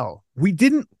 really well. We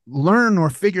didn't learn or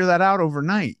figure that out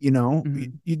overnight,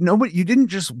 but you didn't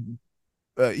just,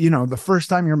 the first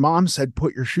time your mom said,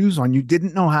 put your shoes on, you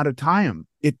didn't know how to tie them.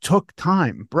 It took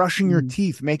time. Brushing your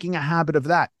teeth, making a habit of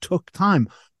that took time.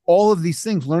 All of these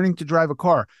things, learning to drive a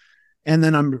car. And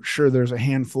then I'm sure there's a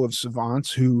handful of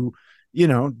savants who,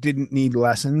 didn't need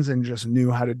lessons and just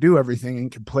knew how to do everything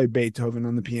and could play Beethoven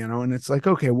on the piano. And it's like,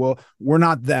 okay, well, we're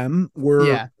not them.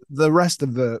 We're the rest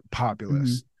of the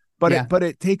populace. But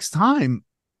it takes time.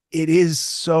 It is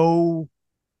so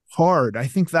hard. I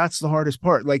think that's the hardest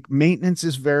part. Like, maintenance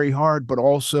is very hard, but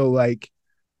also like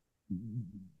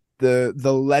the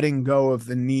letting go of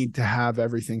the need to have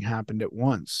everything happen at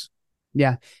once.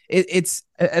 Yeah, it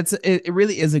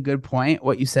really is a good point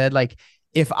what you said. Like,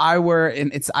 if I were,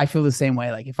 and I feel the same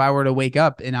way. Like, if I were to wake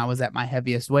up and I was at my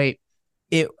heaviest weight,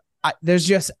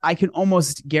 I can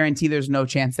almost guarantee there's no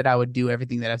chance that I would do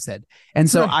everything that I've said. And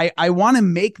so I want to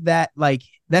make that, like,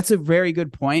 that's a very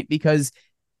good point, because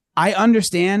I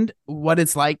understand what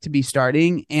it's like to be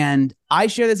starting, and I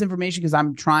share this information because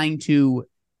I'm trying to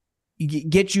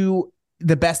get you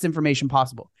the best information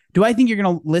possible. Do I think you're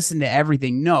going to listen to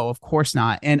everything? No, of course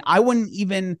not. And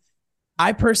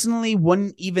I personally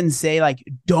wouldn't even say like,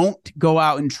 don't go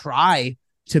out and try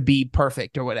to be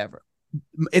perfect or whatever.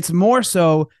 It's more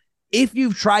so, if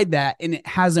you've tried that and it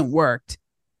hasn't worked,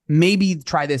 maybe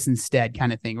try this instead,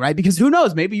 kind of thing. Right. Because who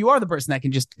knows, maybe you are the person that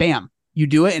can just bam, you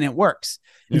do it and it works.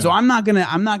 And so I'm not going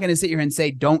to sit here and say,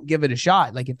 don't give it a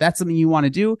shot. Like, if that's something you want to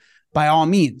do, by all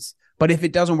means. But if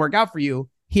it doesn't work out for you,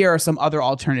 here are some other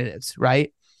alternatives.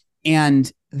 Right. And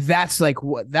that's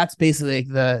basically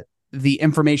like the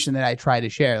information that I try to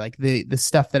share, like the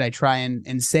stuff that I try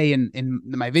and say in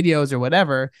my videos or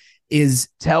whatever, is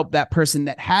to help that person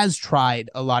that has tried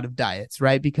a lot of diets.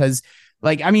 Right. Because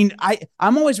like, I mean,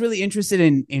 I'm always really interested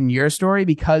in your story,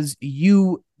 because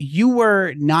you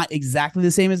were not exactly the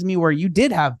same as me, where you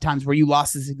did have times where you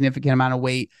lost a significant amount of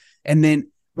weight, and then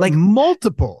like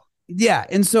multiple. Yeah.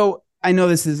 And so I know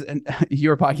this is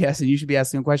your podcast and you should be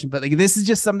asking a question, but like, this is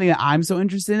just something that I'm so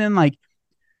interested in. Like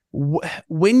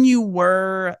when you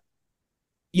were,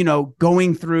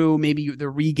 going through maybe the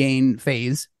regain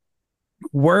phase,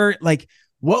 were like,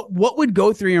 what would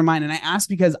go through your mind? And I ask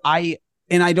because I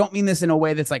don't mean this in a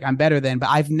way that's like, I'm better than, but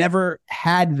I've never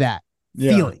had that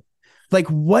feeling. Like,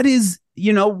 what is,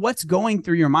 what's going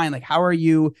through your mind? Like, how are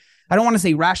you, I don't want to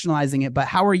say rationalizing it, but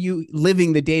how are you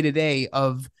living the day to day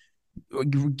of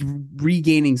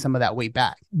regaining some of that weight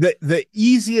back? The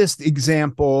easiest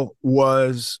example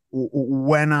was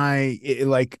when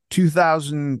like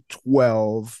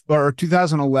 2012 or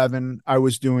 2011, I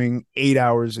was doing 8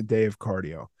 hours a day of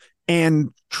cardio and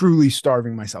truly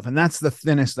starving myself. And that's the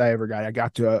thinnest I ever got. I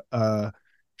got to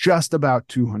just about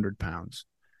 200 pounds.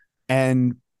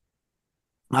 And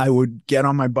I would get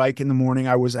on my bike in the morning.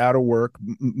 I was out of work.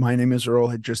 My Name is Earl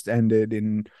had just ended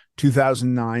in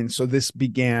 2009. So this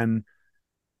began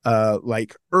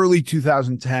like early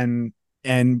 2010.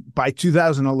 And by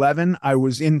 2011, I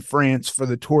was in France for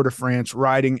the Tour de France,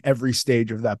 riding every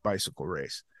stage of that bicycle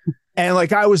race. And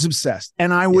like, I was obsessed.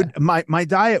 And I would, my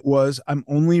diet was, I'm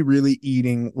only really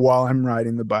eating while I'm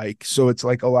riding the bike. So it's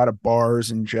like a lot of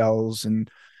bars and gels and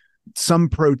some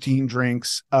protein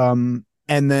drinks. And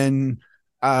then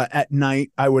at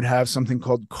night, I would have something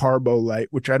called Carbo Light,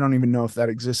 which I don't even know if that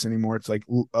exists anymore. It's like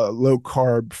low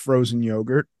carb frozen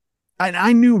yogurt. And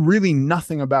I knew really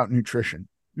nothing about nutrition.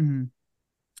 Mm-hmm.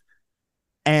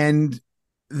 And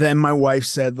then my wife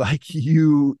said, like,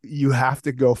 you have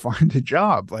to go find a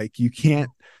job. Like, you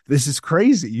can't, this is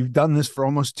crazy. You've done this for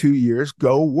almost 2 years.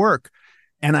 Go work.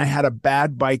 And I had a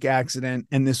bad bike accident.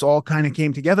 And this all kind of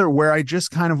came together where I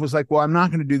just kind of was like, well, I'm not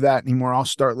going to do that anymore. I'll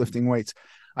start lifting weights.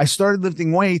 I started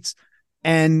lifting weights,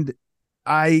 and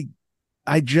I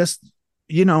just,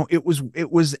 it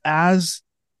was as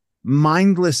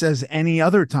mindless as any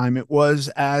other time. It was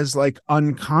as like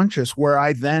unconscious, where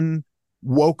I then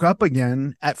woke up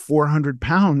again at 400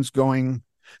 pounds going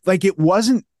like, it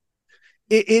wasn't,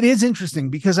 it is interesting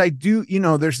because I do,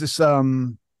 there's this,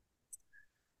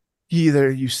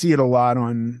 either you see it a lot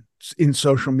in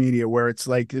social media where it's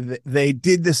like they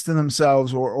did this to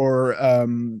themselves or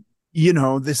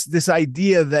this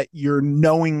idea that you're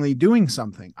knowingly doing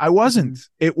something. I wasn't.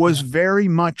 It was very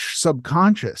much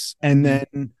subconscious. And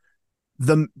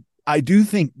then I do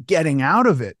think getting out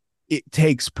of it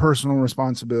takes personal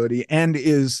responsibility and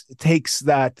takes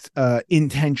that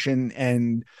intention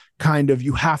and kind of,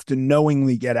 you have to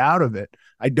knowingly get out of it.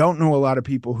 I don't know a lot of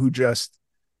people who just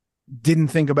didn't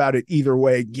think about it either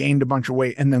way, gained a bunch of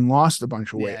weight and then lost a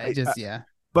bunch of weight.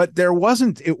 But it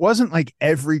wasn't like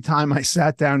every time I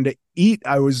sat down to eat,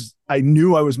 I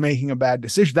knew I was making a bad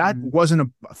decision. That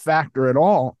wasn't a factor at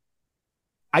all.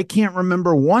 I can't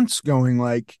remember once going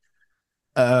like,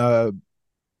 I'm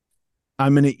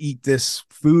going to eat this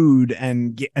food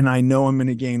and I know I'm going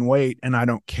to gain weight and I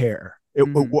don't care. It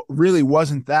really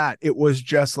wasn't that. It was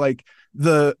just like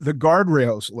the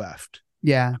guardrails left.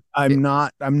 Yeah. I'm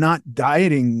not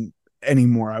dieting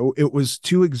anymore. It was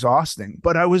too exhausting,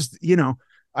 but I was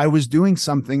doing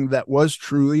something that was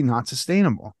truly not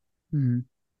sustainable. Mm-hmm.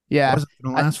 Yeah. It wasn't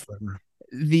going to last forever.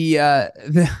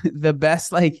 The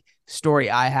best like story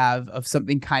I have of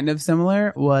something kind of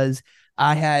similar was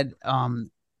I had,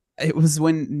 it was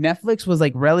when Netflix was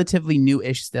like relatively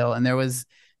new-ish still. And there was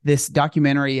this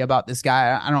documentary about this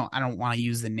guy. I don't want to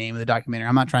use the name of the documentary.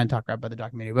 I'm not trying to talk about the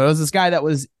documentary, but it was this guy that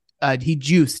was, he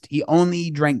juiced. He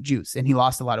only drank juice and he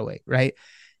lost a lot of weight. Right.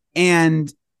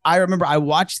 And I remember I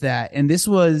watched that, and this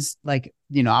was like,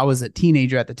 I was a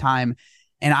teenager at the time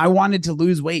and I wanted to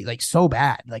lose weight like so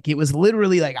bad. Like it was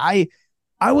literally like, I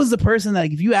was the person that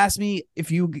like, if you asked me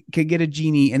if you could get a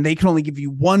genie and they could only give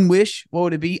you one wish, what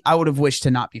would it be? I would have wished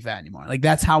to not be fat anymore. Like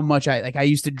that's how much I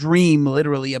used to dream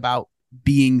literally about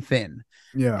being thin.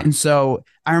 Yeah. And so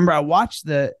I remember I watched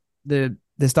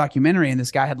this documentary, and this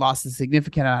guy had lost a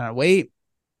significant amount of weight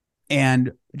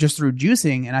and just through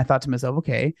juicing. And I thought to myself,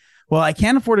 okay, well, I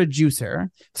can't afford a juicer,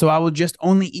 so I will just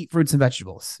only eat fruits and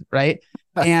vegetables. Right.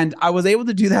 And I was able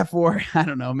to do that for, I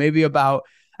don't know,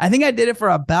 I think I did it for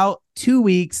about 2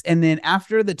 weeks. And then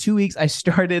after the 2 weeks, I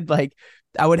started like,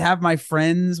 I would have my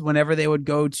friends, whenever they would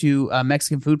go to a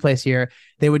Mexican food place here,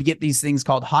 they would get these things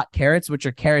called hot carrots, which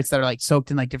are carrots that are like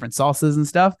soaked in like different salsas and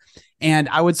stuff. And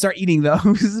I would start eating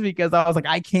those because I was like,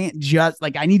 I can't just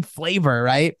like, I need flavor.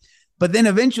 Right. But then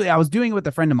eventually I was doing it with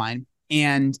a friend of mine,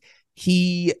 and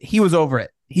he was over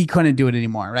it. He couldn't do it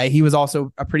anymore. Right. He was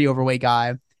also a pretty overweight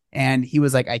guy, and he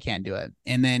was like, I can't do it.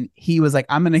 And then he was like,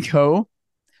 I'm going to go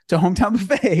to Hometown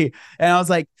Buffet. And I was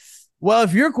like, well,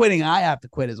 if you're quitting, I have to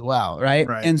quit as well. Right.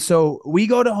 And so we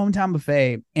go to Hometown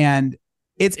Buffet, and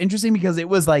it's interesting because it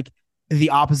was like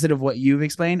the opposite of what you've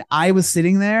explained. I was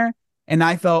sitting there and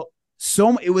I felt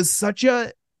it was such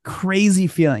a crazy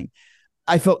feeling.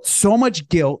 I felt so much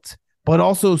guilt, but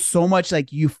also so much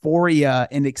like euphoria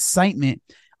and excitement.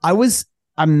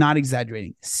 I'm not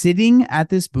exaggerating, sitting at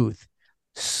this booth,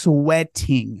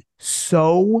 sweating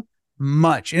so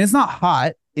much. And it's not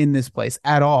hot in this place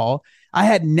at all. I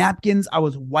had napkins. I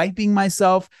was wiping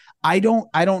myself. I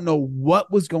don't know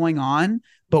what was going on,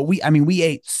 but we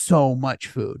ate so much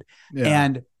food. Yeah.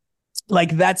 And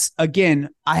like, that's, again,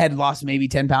 I had lost maybe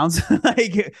 10 pounds,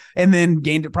 like, and then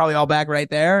gained it probably all back right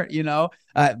there,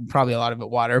 probably a lot of it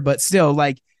water, but still,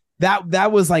 like,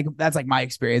 that was like, that's like my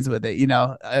experience with it,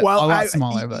 a lot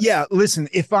smaller. But yeah, listen,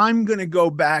 if I'm going to go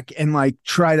back and like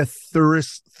try to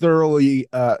thoroughly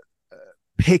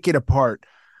pick it apart,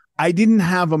 I didn't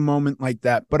have a moment like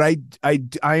that, but I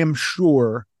am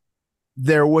sure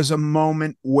there was a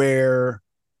moment where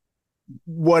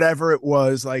whatever it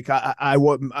was, like I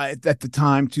at the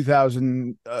time,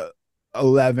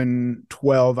 2011,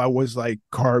 12, I was like,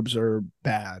 carbs are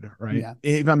bad, right? Yeah.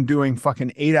 If I'm doing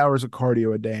fucking 8 hours of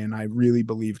cardio a day, and I really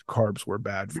believed carbs were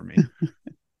bad for me.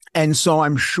 And so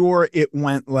I'm sure it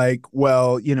went like,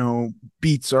 well,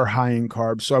 beets are high in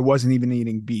carbs. So I wasn't even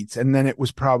eating beets. And then it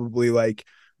was probably like,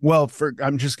 well,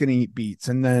 I'm just going to eat beets,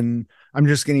 and then I'm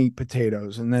just going to eat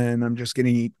potatoes, and then I'm just going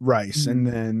to eat rice. Mm-hmm. And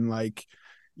then like,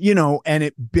 and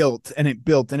it built and it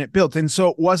built and it built. And so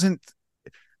it wasn't,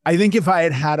 I think if I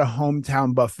had a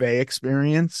hometown buffet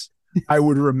experience, I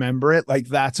would remember it. Like,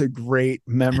 that's a great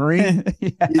memory,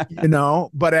 yeah.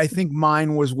 But I think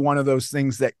mine was one of those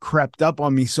things that crept up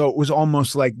on me. So it was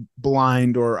almost like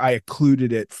blind, or I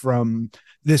occluded it from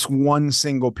this one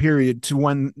single period to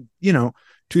when,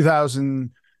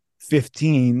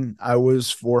 2015, I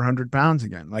was 400 pounds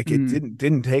again. Like, it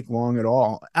didn't take long at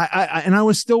all. And I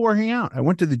was still working out. I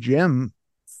went to the gym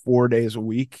 4 days a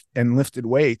week and lifted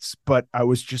weights, but I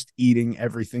was just eating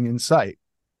everything in sight.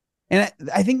 And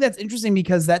I think that's interesting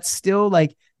because that's still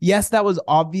like, yes, that was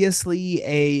obviously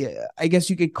I guess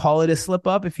you could call it a slip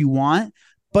up if you want,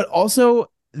 but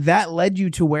also that led you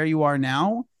to where you are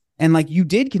now. And like, you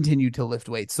did continue to lift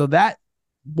weights. So that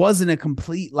wasn't a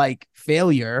complete like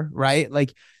failure, right?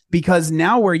 Like, because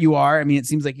now where you are, I mean, it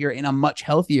seems like you're in a much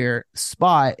healthier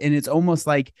spot. And it's almost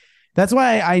like, that's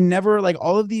why I never, like,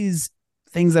 all of these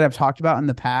things that I've talked about in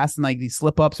the past and like these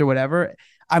slip ups or whatever,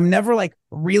 I'm never like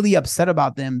really upset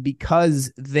about them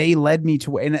because they led me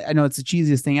to, and I know it's the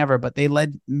cheesiest thing ever, but they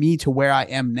led me to where I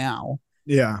am now.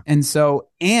 Yeah. And so,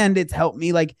 and it's helped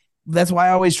me, like, that's why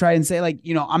I always try and say, like,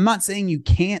 I'm not saying you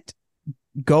can't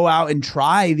go out and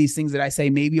try these things that I say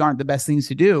maybe aren't the best things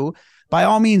to do. By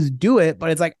all means do it. But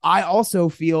it's like, I also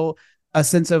feel a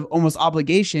sense of almost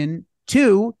obligation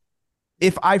to,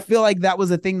 if I feel like that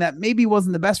was a thing that maybe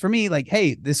wasn't the best for me, like,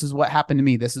 hey, this is what happened to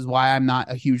me. This is why I'm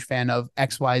not a huge fan of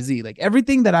XYZ. Like,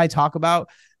 everything that I talk about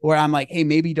where I'm like, hey,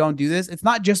 maybe don't do this. It's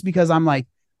not just because I'm like,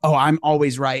 oh, I'm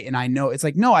always right. And I know. It's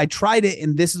like, no, I tried it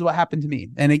and this is what happened to me.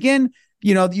 And again,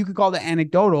 you could call it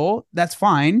anecdotal. That's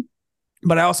fine.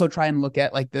 But I also try and look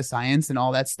at like the science and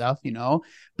all that stuff,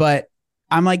 but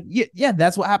I'm like, yeah,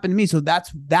 that's what happened to me. So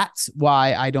that's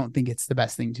why I don't think it's the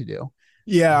best thing to do.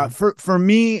 Yeah. For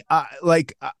me,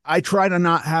 I try to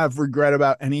not have regret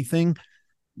about anything.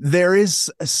 There is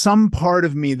some part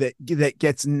of me that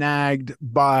gets nagged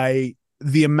by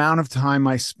the amount of time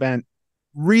I spent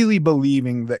really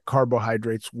believing that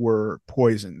carbohydrates were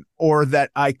poison, or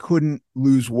that I couldn't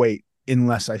lose weight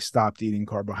unless I stopped eating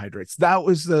carbohydrates. That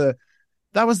was the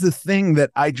thing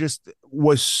that I just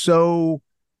was so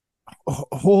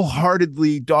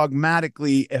wholeheartedly,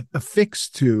 dogmatically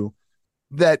affixed to,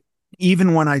 that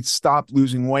even when I stopped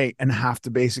losing weight and have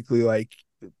to basically like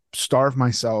starve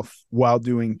myself while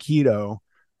doing keto,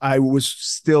 I was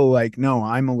still like, no,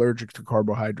 I'm allergic to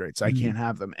carbohydrates. I can't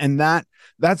have them. And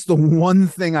that's the one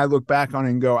thing I look back on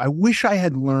and go, I wish I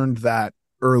had learned that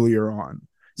earlier on.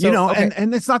 So, okay.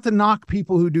 and it's not to knock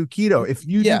people who do keto. If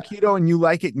you do keto and you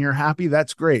like it and you're happy,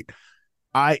 that's great.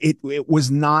 It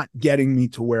was not getting me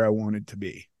to where I wanted to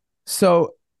be.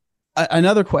 So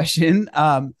another question,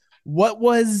 what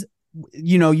was,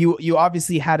 you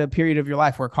obviously had a period of your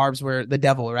life where carbs were the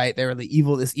devil, right? They were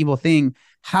this evil thing.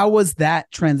 How was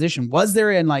that transition? Was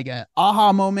there an like an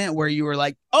aha moment where you were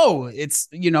like, oh, it's,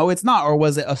 it's not, or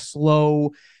was it a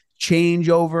slow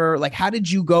changeover? Like, how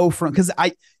did you go from, because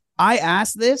I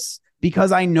asked this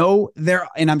because I know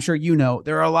and I'm sure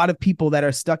there are a lot of people that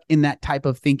are stuck in that type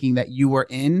of thinking that you were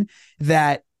in,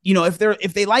 that,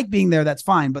 if they like being there, that's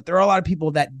fine. But there are a lot of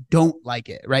people that don't like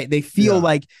it, right? They feel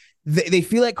like they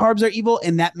feel like carbs are evil,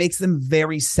 and that makes them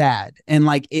very sad, and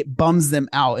like it bums them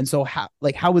out. And so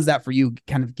how was that for you,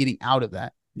 kind of getting out of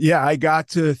that? Yeah, I got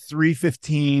to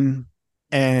 315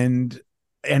 and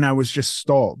I was just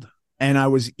stalled, and I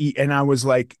was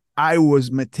like, I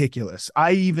was meticulous.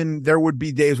 There would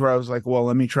be days where I was like, well,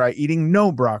 let me try eating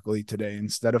no broccoli today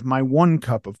instead of my 1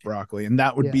 cup of broccoli. And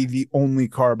that would be the only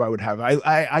carb I would have.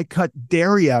 I cut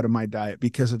dairy out of my diet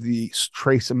because of the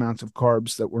trace amounts of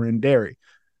carbs that were in dairy,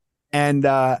 and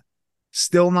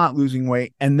still not losing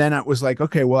weight. And then it was like,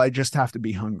 okay, well, I just have to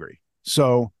be hungry.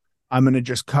 So I'm going to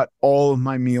just cut all of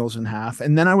my meals in half.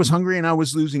 And then I was hungry and I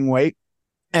was losing weight.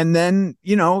 And then,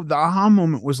 the aha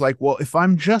moment was like, well, if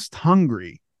I'm just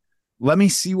hungry, let me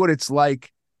see what it's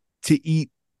like to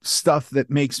eat stuff that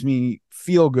makes me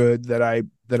feel good, that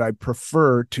I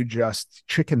prefer to just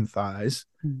chicken thighs,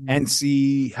 and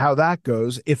see how that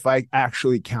goes if I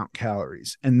actually count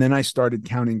calories. And then I started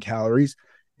counting calories,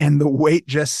 and the weight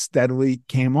just steadily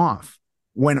came off.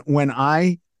 When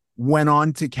I went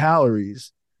on to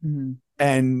calories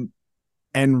and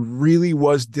really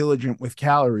was diligent with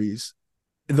calories,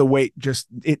 the weight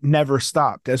it never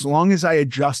stopped. As long as I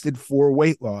adjusted for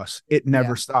weight loss, it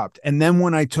never stopped. And then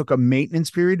when I took a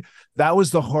maintenance period, that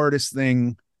was the hardest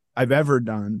thing I've ever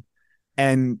done.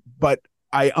 But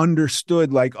I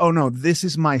understood, like, oh no, this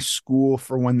is my school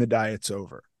for when the diet's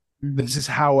over. This is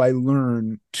how I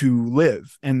learn to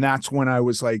live. And that's when I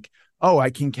was like, oh, I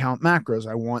can count macros.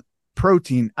 I want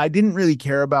protein. I didn't really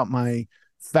care about my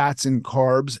fats and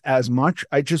carbs as much.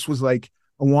 I just was like,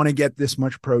 I want to get this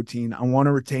much protein. I want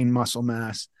to retain muscle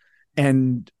mass.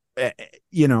 And,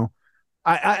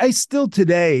 I still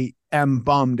today am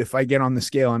bummed if I get on the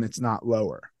scale and it's not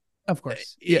lower. Of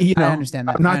course. I understand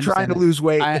that. I'm not trying to lose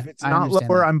weight. If it's not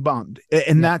lower, I'm bummed.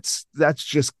 And that's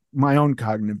just my own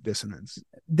cognitive dissonance.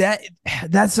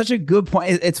 That's such a good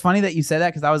point. It's funny that you said that,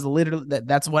 because I was literally,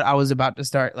 that's what I was about to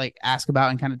start, like, ask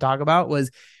about and kind of talk about, was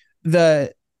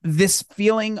this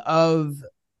feeling of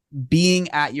being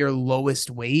at your lowest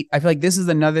weight. I feel like this is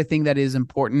another thing that is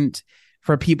important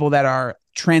for people that are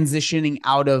transitioning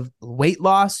out of weight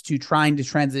loss to trying to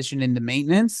transition into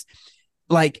maintenance.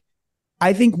 Like,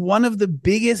 I think one of the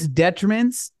biggest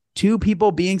detriments to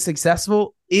people being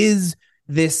successful is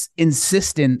this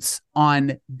insistence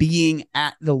on being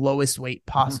at the lowest weight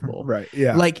possible. Right.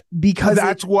 Yeah. Like, because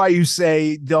that's why you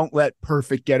say don't let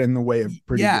perfect get in the way of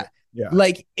pretty good. Yeah.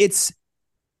 Like, it's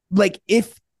like,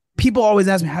 if people always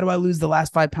ask me, how do I lose the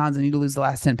last 5 pounds? I need to lose the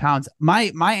last 10 pounds.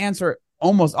 My answer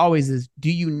almost always is,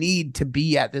 do you need to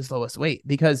be at this lowest weight?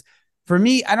 Because for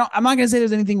me, I'm not going to say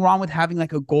there's anything wrong with having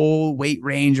like a goal weight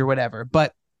range or whatever.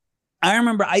 But I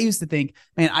remember I used to think,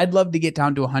 man, I'd love to get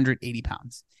down to 180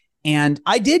 pounds. And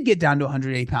I did get down to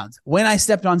 180 pounds when I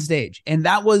stepped on stage. And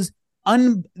that was,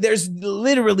 there's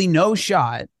literally no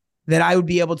shot that I would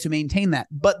be able to maintain that.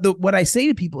 But what I say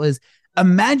to people is,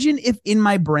 imagine if in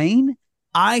my brain,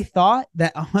 I thought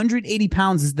that 180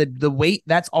 pounds is the weight.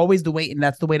 That's always the weight. And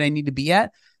that's the weight I need to be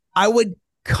at. I would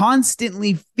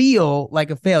constantly feel like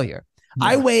a failure.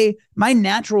 Yeah. My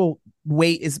natural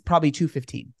weight is probably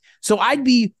 215. So I'd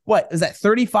be, what is that,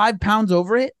 35 pounds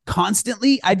over it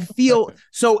constantly? I'd feel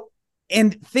so,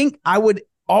 and think I would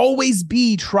always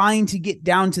be trying to get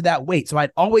down to that weight. So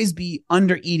I'd always be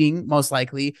under eating, most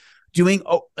likely doing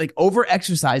like over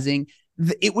exercising.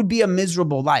 It would be a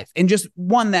miserable life, and just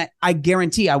one that I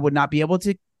guarantee I would not be able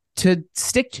to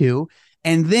stick to.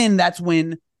 And then that's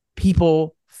when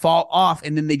people fall off,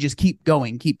 and then they just keep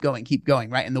going,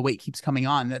 right? And the weight keeps coming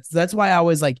on. That's why I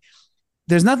was like,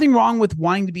 there's nothing wrong with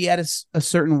wanting to be at a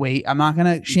certain weight. I'm not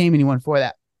going to shame anyone for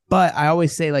that. But I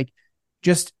always say, like,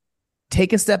 just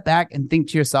take a step back and think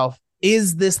to yourself,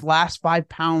 is this last 5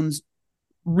 pounds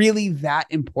really that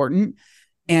important?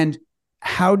 And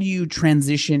how do you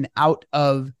transition out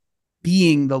of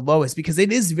being the lowest? Because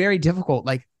it is very difficult.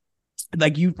 Like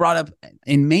you brought up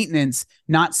in maintenance,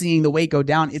 not seeing the weight go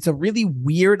down. It's a really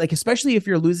weird, like, especially if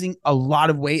you're losing a lot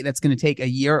of weight, that's going to take a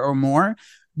year or more.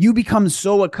 You become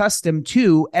so accustomed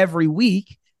to every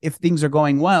week, if things are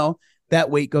going well,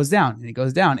 that weight goes down and it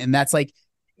goes down. And that's like,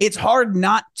 it's hard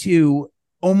not to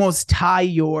almost tie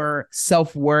your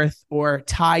self-worth or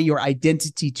tie your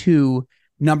identity to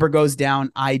number goes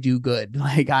down, I do good.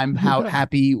 Like, I'm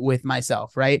happy with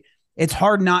myself, right? It's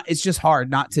just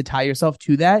hard not to tie yourself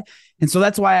to that. And so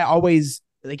that's why I always,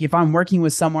 like, if I'm working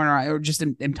with someone or just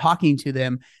am talking to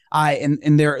them,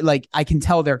 and they're like, I can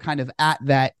tell they're kind of at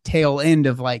that tail end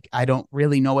of like, I don't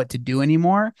really know what to do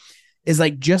anymore, is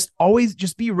like, always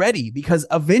be ready, because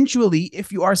eventually,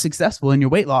 if you are successful in your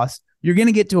weight loss, you're going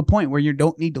to get to a point where you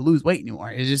don't need to lose weight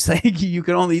anymore. It's just like, you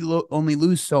can only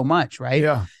lose so much. Right.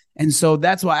 Yeah. And so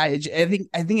that's why I think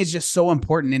it's just so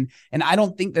important. And I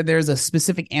don't think that there's a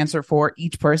specific answer for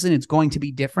each person. It's going to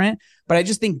be different. But I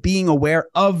just think being aware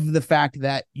of the fact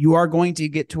that you are going to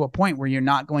get to a point where you're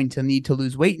not going to need to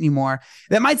lose weight anymore.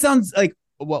 That might sound like,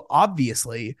 well,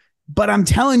 obviously, but I'm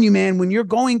telling you, man, when you're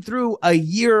going through a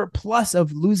year plus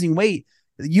of losing weight,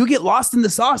 you get lost in the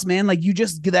sauce, man. Like you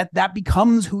just that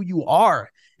becomes who you are.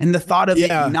 And the thought of it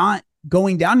not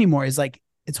going down anymore is like,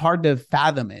 it's hard to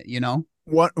fathom it, you know?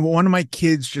 One of my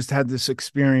kids just had this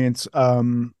experience,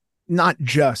 not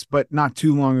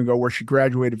too long ago, where she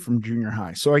graduated from junior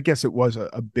high. So I guess it was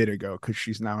a bit ago because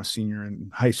she's now a senior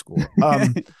in high school.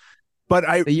 The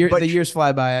years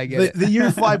fly by. I get it. The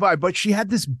years fly by. But she had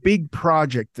this big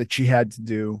project that she had to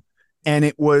do, and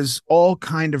it was all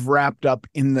kind of wrapped up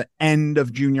in the end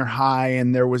of junior high.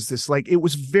 And there was this, like, it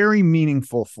was very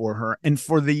meaningful for her. And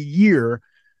for the year,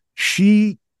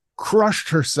 she crushed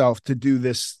herself to do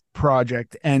this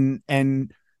project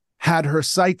and had her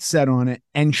sights set on it.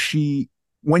 And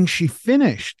when she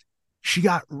finished, she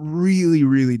got really,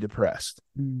 really depressed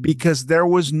because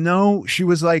she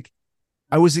was like,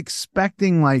 I was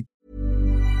expecting like.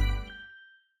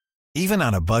 Even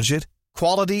on a budget,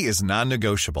 quality is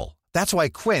non-negotiable. That's why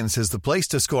Quince is the place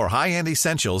to score high-end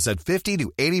essentials at 50 to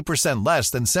 80% less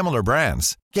than similar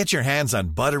brands. Get your hands on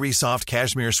buttery soft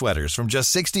cashmere sweaters from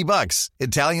just $60,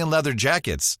 Italian leather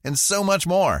jackets, and so much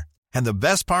more. And the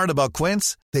best part about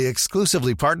Quince, they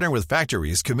exclusively partner with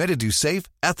factories committed to safe,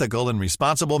 ethical, and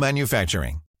responsible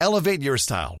manufacturing. Elevate your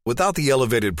style without the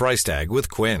elevated price tag with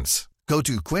Quince. Go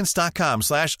to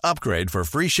quince.com/upgrade for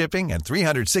free shipping and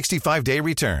 365-day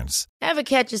returns. Ever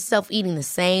catch yourself eating the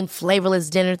same flavorless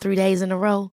dinner 3 days in a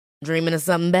row? Dreaming of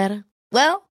something better?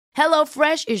 Well,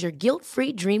 HelloFresh is your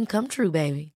guilt-free dream come true,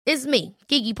 baby. It's me,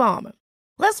 Keke Palmer.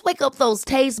 Let's wake up those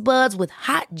taste buds with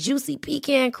hot, juicy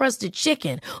pecan-crusted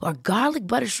chicken or garlic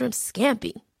butter shrimp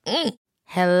scampi.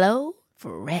 Hello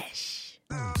Fresh.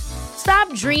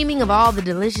 Stop dreaming of all the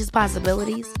delicious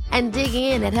possibilities and dig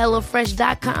in at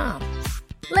HelloFresh.com.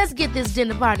 Let's get this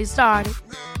dinner party started.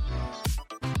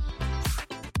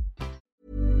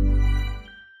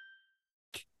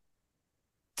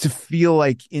 To feel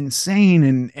like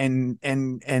insane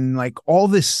and like all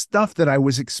this stuff that I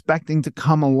was expecting to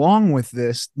come along with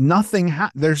this,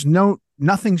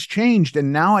 nothing's changed.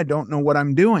 And now I don't know what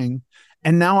I'm doing.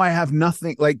 And now I have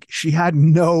nothing. Like, she had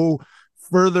no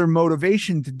further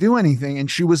motivation to do anything.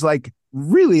 And she was like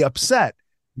really upset.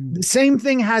 The same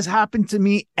thing has happened to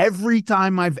me every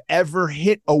time I've ever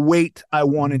hit a weight I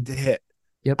wanted to hit.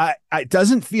 Yep. It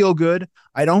doesn't feel good.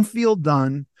 I don't feel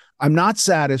done. I'm not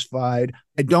satisfied.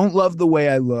 I don't love the way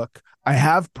I look. I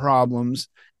have problems.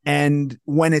 And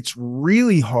when it's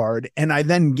really hard and I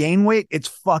then gain weight, it's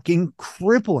fucking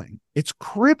crippling. It's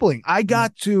crippling. I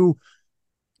got to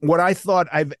what I thought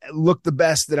I've looked the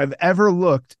best that I've ever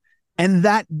looked. And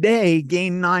that day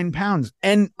gained 9 pounds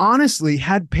and honestly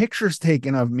had pictures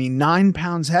taken of me 9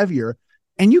 pounds heavier.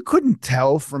 And you couldn't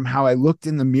tell from how I looked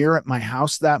in the mirror at my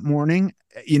house that morning,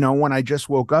 you know, when I just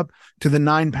woke up, to the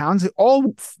 9 pounds. It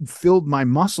all filled my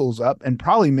muscles up and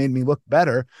probably made me look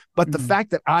better. But the fact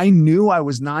that I knew I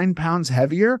was 9 pounds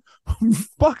heavier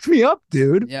fucked me up,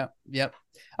 dude. Yep.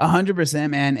 100%,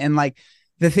 man. And like,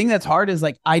 the thing that's hard is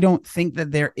like, I don't think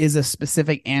that there is a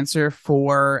specific answer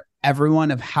for everyone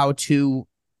of how to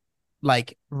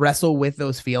like wrestle with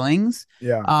those feelings.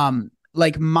 Yeah.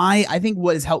 Like I think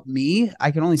what has helped me,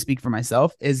 I can only speak for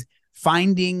myself, is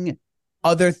finding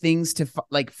other things to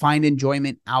find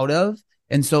enjoyment out of.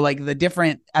 And so like the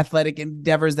different athletic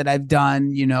endeavors that I've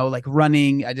done, you know, like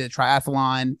running, I did a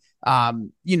triathlon,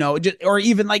 you know, or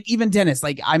even tennis.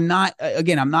 Like I'm not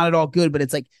at all good, but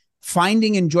it's like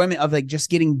finding enjoyment of like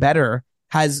just getting better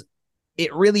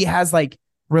really has like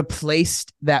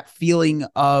replaced that feeling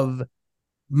of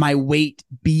my weight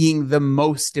being the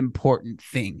most important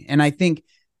thing. And I think,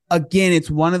 again, it's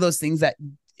one of those things that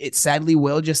it sadly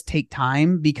will just take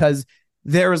time, because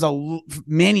there was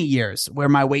many years where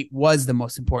my weight was the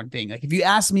most important thing. Like if you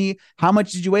asked me, how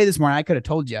much did you weigh this morning? I could have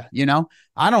told you, you know,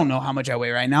 I don't know how much I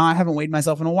weigh right now. I haven't weighed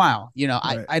myself in a while. You know,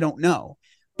 right. I don't know,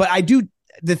 but I do.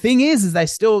 The thing is I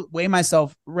still weigh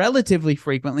myself relatively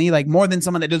frequently, like more than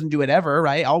someone that doesn't do it ever.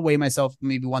 Right. I'll weigh myself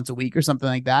maybe once a week or something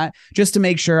like that, just to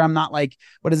make sure I'm not like,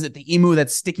 what is it? The emu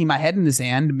that's sticking my head in the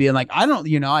sand and being like, I don't,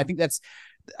 you know, I think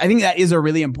that is a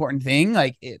really important thing.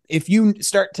 Like if you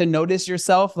start to notice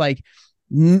yourself, like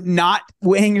not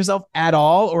weighing yourself at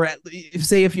all, or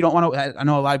if you don't want to, I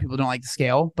know a lot of people don't like the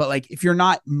scale, but like if you're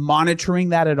not monitoring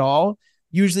that at all,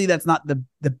 usually that's not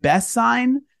the best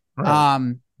sign.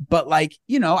 Right. But like,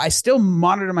 you know, I still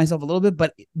monitor myself a little bit,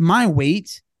 but my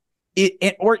weight,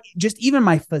 or just even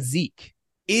my physique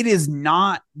it is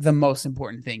not the most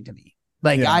important thing to me.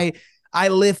 Like Yeah. I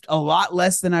lift a lot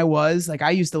less than I was. Like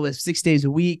I used to lift 6 days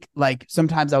a week. Like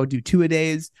sometimes I would do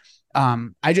 2-a-days.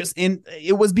 And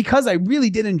it was because I really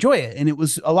did enjoy it and it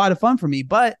was a lot of fun for me.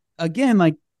 But again,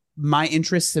 like my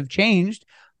interests have changed,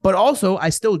 but also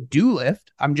I still do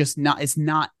lift. It's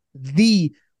not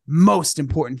the most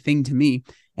important thing to me.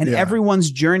 And everyone's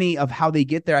journey of how they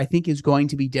get there, I think, is going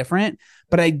to be different.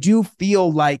 But I do feel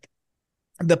like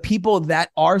the people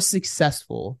that are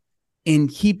successful in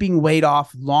keeping weight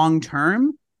off long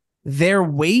term, their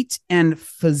weight and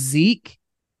physique,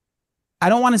 I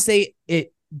don't want to say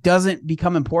it doesn't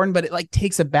become important, but it like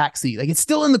takes a backseat. Like it's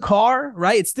still in the car,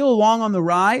 right? It's still along on the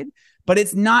ride, but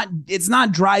it's not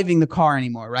driving the car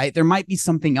anymore, right? There might be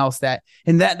something else that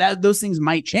those things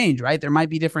might change, right? There might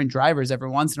be different drivers every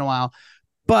once in a while,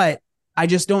 but I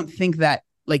just don't think that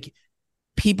like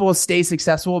people stay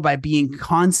successful by being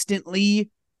constantly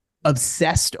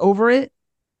obsessed over it.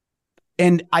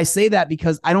 And I say that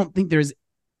because I don't think there's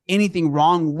anything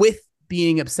wrong with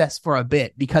being obsessed for a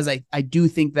bit, because I do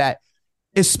think that,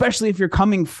 especially if you're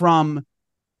coming from,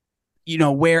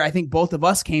 where I think both of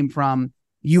us came from,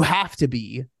 you have to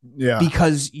be,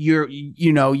 because you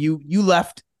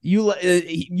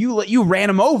ran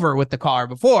him over with the car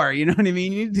before, you know what I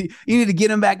mean? You need to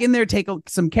get him back in there, take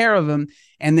some care of him.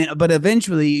 But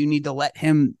eventually you need to let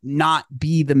him not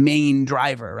be the main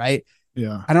driver. Right.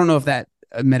 Yeah. I don't know if that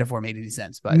metaphor made any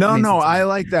sense, but no, I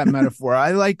like that metaphor.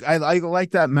 I like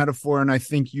that metaphor. And I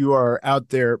think you are out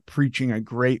there preaching a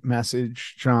great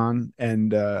message, John.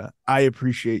 And I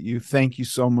appreciate you. Thank you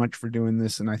so much for doing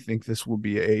this. And I think this will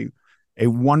be a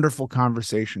wonderful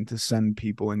conversation to send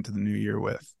people into the new year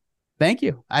with. Thank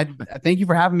you. I thank you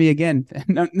for having me again.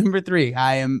 Number 3,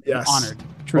 I am honored.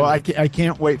 Truly. Well, I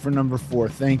can't wait for number 4.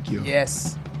 Thank you.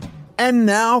 Yes. And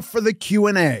now for the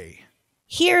Q&A.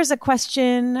 Here's a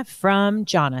question from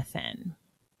Jonathan.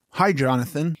 Hi,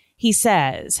 Jonathan. He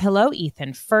says, hello,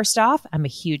 Ethan. First off, I'm a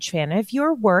huge fan of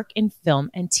your work in film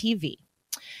and TV.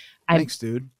 Thanks,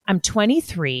 dude. I'm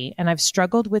 23 and I've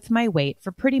struggled with my weight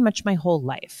for pretty much my whole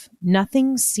life.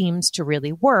 Nothing seems to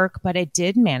really work, but I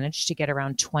did manage to get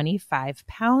around 25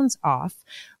 pounds off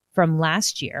from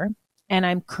last year, and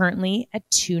I'm currently at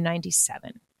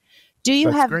 297.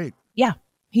 That's great. Yeah.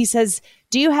 He says,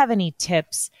 do you have any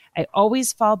tips? I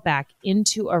always fall back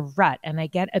into a rut and I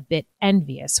get a bit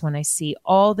envious when I see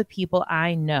all the people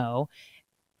I know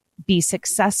be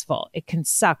successful. It can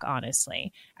suck,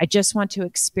 honestly. I just want to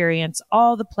experience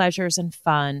all the pleasures and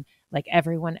fun like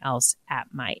everyone else at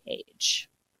my age.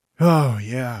 Oh,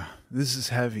 yeah. This is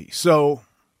heavy. So,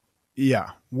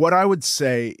 yeah, what I would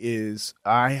say is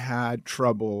I had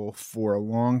trouble for a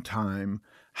long time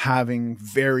having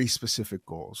very specific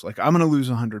goals. Like, I'm going to lose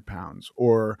 100 pounds,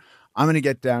 or I'm going to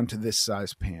get down to this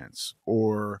size pants,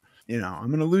 or, I'm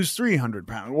going to lose 300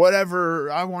 pounds, whatever.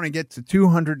 I want to get to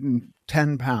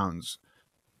 210 pounds,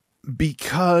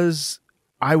 because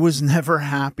I was never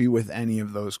happy with any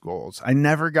of those goals. I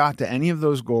never got to any of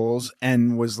those goals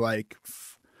and was like,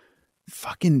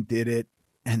 fucking did it.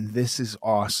 And this is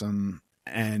awesome.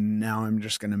 And now I'm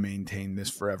just going to maintain this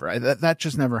forever. That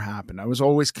just never happened. I was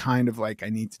always kind of like, I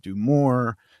need to do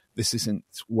more. This isn't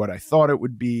what I thought it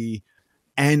would be.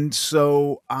 And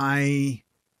so I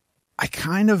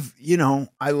kind of,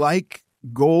 I like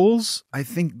goals. I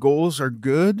think goals are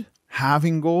good.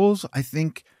 Having goals. I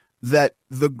think that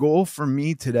the goal for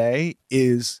me today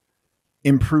is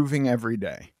improving every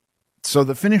day. So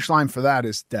the finish line for that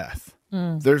is death.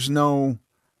 There's no,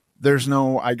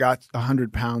 I got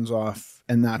 100 pounds off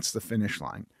and that's the finish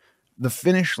line. The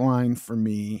finish line for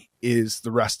me is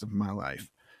the rest of my life.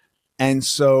 And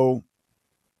so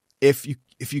if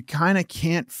you kind of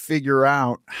can't figure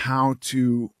out how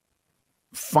to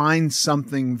find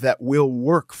something that will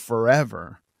work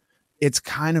forever, it's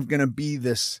kind of going to be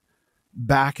this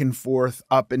back and forth,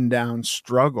 up and down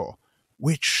struggle,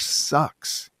 which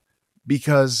sucks.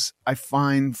 Because I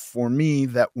find for me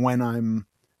that when I'm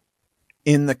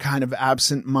in the kind of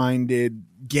absent-minded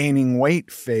gaining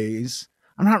weight phase,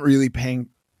 I'm not really paying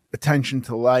attention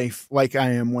to life like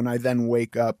I am when I then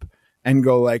wake up and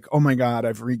go like, oh my God,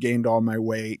 I've regained all my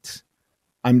weight.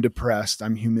 I'm depressed.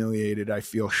 I'm humiliated. I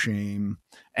feel shame.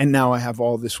 And now I have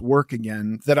all this work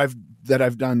again that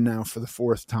I've done now for the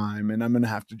 4th time. And I'm going to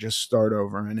have to just start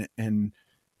over. And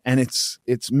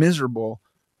it's miserable.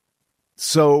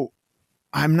 So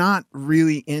I'm not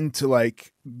really into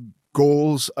like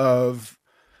goals of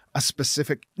a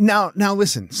specific. Now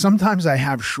listen, sometimes I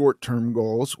have short-term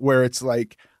goals where it's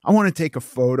like, I want to take a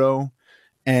photo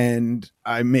and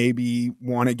I maybe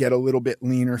want to get a little bit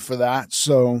leaner for that.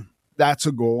 So that's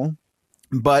a goal.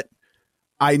 But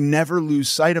I never lose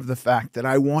sight of the fact that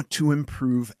I want to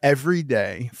improve every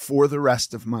day for the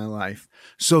rest of my life.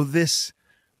 So this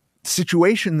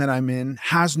situation that I'm in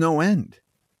has no end.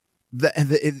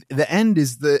 The end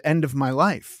is the end of my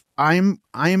life. I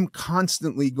am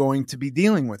constantly going to be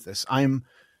dealing with this. I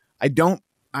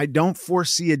don't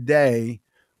foresee a day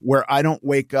where I don't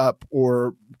wake up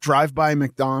or drive by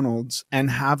McDonald's and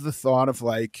have the thought of,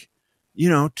 like,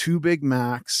 2 Big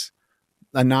Macs,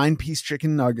 a 9-piece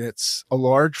chicken nuggets, a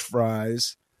large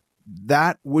fries.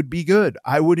 That would be good.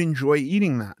 I would enjoy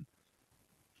eating that.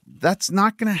 That's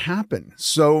not going to happen.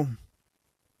 So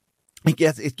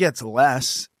it gets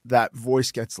less. That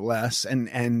voice gets less,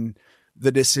 and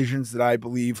the decisions that I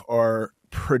believe are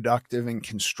productive and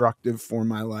constructive for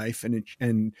my life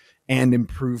and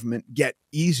improvement get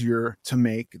easier to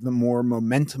make. The more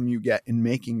momentum you get in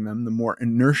making them, the more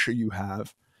inertia you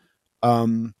have.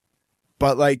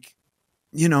 But like,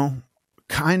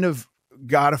 kind of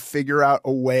got to figure out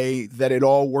a way that it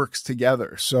all works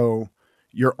together. So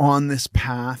you're on this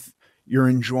path, you're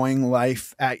enjoying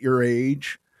life at your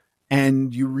age,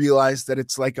 and you realize that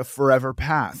it's like a forever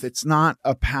path. It's not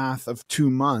a path of 2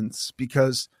 months,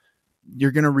 because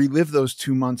you're going to relive those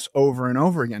 2 months over and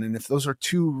over again. And if those are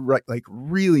 2 like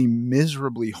really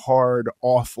miserably hard,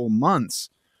 awful months,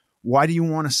 why do you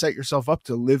want to set yourself up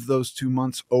to live those 2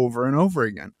 months over and over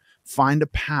again? Find a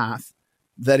path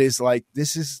that is like,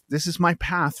 this is my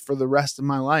path for the rest of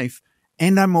my life,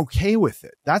 and I'm okay with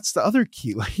it. That's the other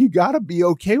key. Like, you got to be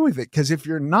okay with it, because if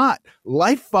you're not,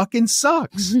 life fucking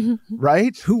sucks,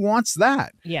 right? Who wants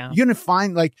that? Yeah. You're going to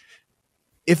find, like,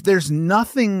 if there's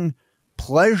nothing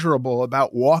pleasurable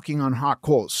about walking on hot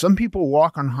coals. Some people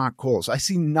walk on hot coals. I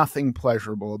see nothing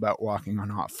pleasurable about walking on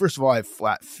hot. First of all, I have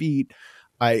flat feet.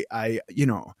 I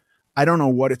don't know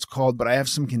what it's called, but I have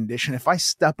some condition. If I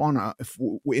step on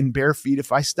in bare feet,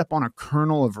 if I step on a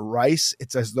kernel of rice,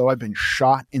 it's as though I've been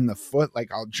shot in the foot.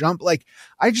 Like, I'll jump. Like,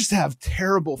 I just have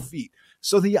terrible feet.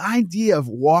 So the idea of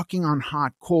walking on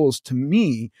hot coals to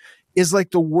me is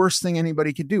like the worst thing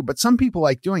anybody could do. But some people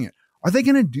like doing it. Are they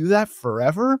going to do that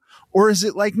forever? Or is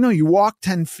it like, no, you walk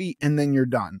 10 feet and then you're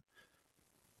done?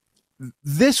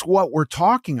 What we're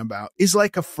talking about is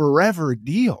like a forever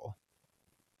deal.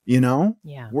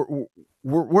 Yeah.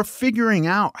 We're figuring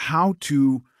out how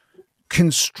to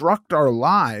construct our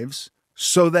lives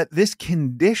so that this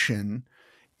condition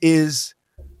is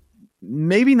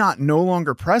maybe not no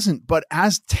longer present, but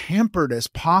as tampered as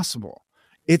possible.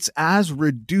 It's as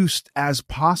reduced as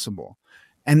possible.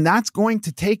 And that's going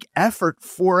to take effort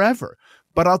forever.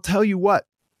 But I'll tell you what,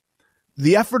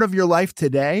 the effort of your life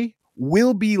today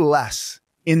will be less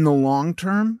in the long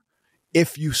term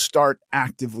if you start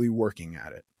actively working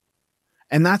at it.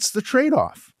 And that's the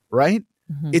trade-off, right?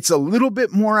 Mm-hmm. It's a little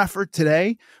bit more effort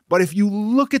today, but if you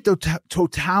look at the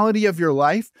totality of your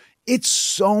life, it's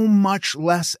so much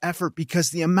less effort, because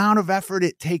the amount of effort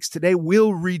it takes today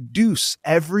will reduce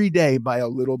every day by a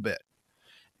little bit.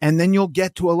 And then you'll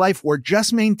get to a life where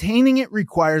just maintaining it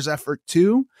requires effort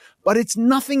too, but it's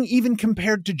nothing even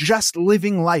compared to just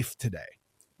living life today.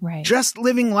 Right. Just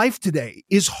living life today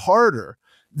is harder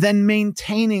than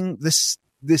maintaining this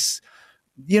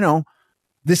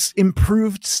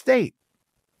improved state.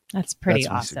 That's pretty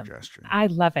awesome. I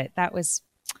love it.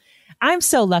 I'm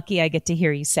so lucky I get to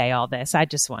hear you say all this. I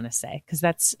just want to say, because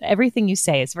that's everything you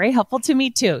say is very helpful to me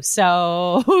too.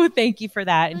 So thank you for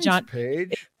that. Thanks, John,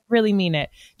 Paige. Really mean it.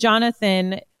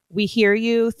 Jonathan, we hear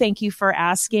you. Thank you for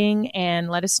asking, and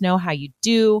let us know how you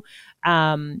do.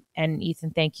 And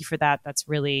Ethan, thank you for that. That's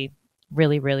really,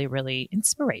 really, really, really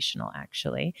inspirational,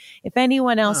 actually. If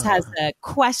anyone else has a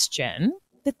question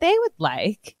that they would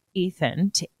like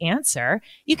Ethan to answer,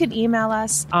 you can email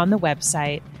us on the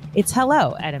website. It's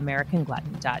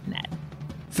hello@americanglutton.net.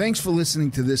 Thanks for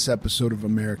listening to this episode of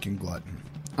American Glutton.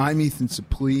 I'm Ethan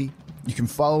Suplee. You can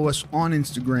follow us on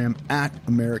Instagram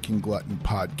 @American Glutton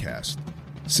Podcast.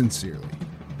 Sincerely.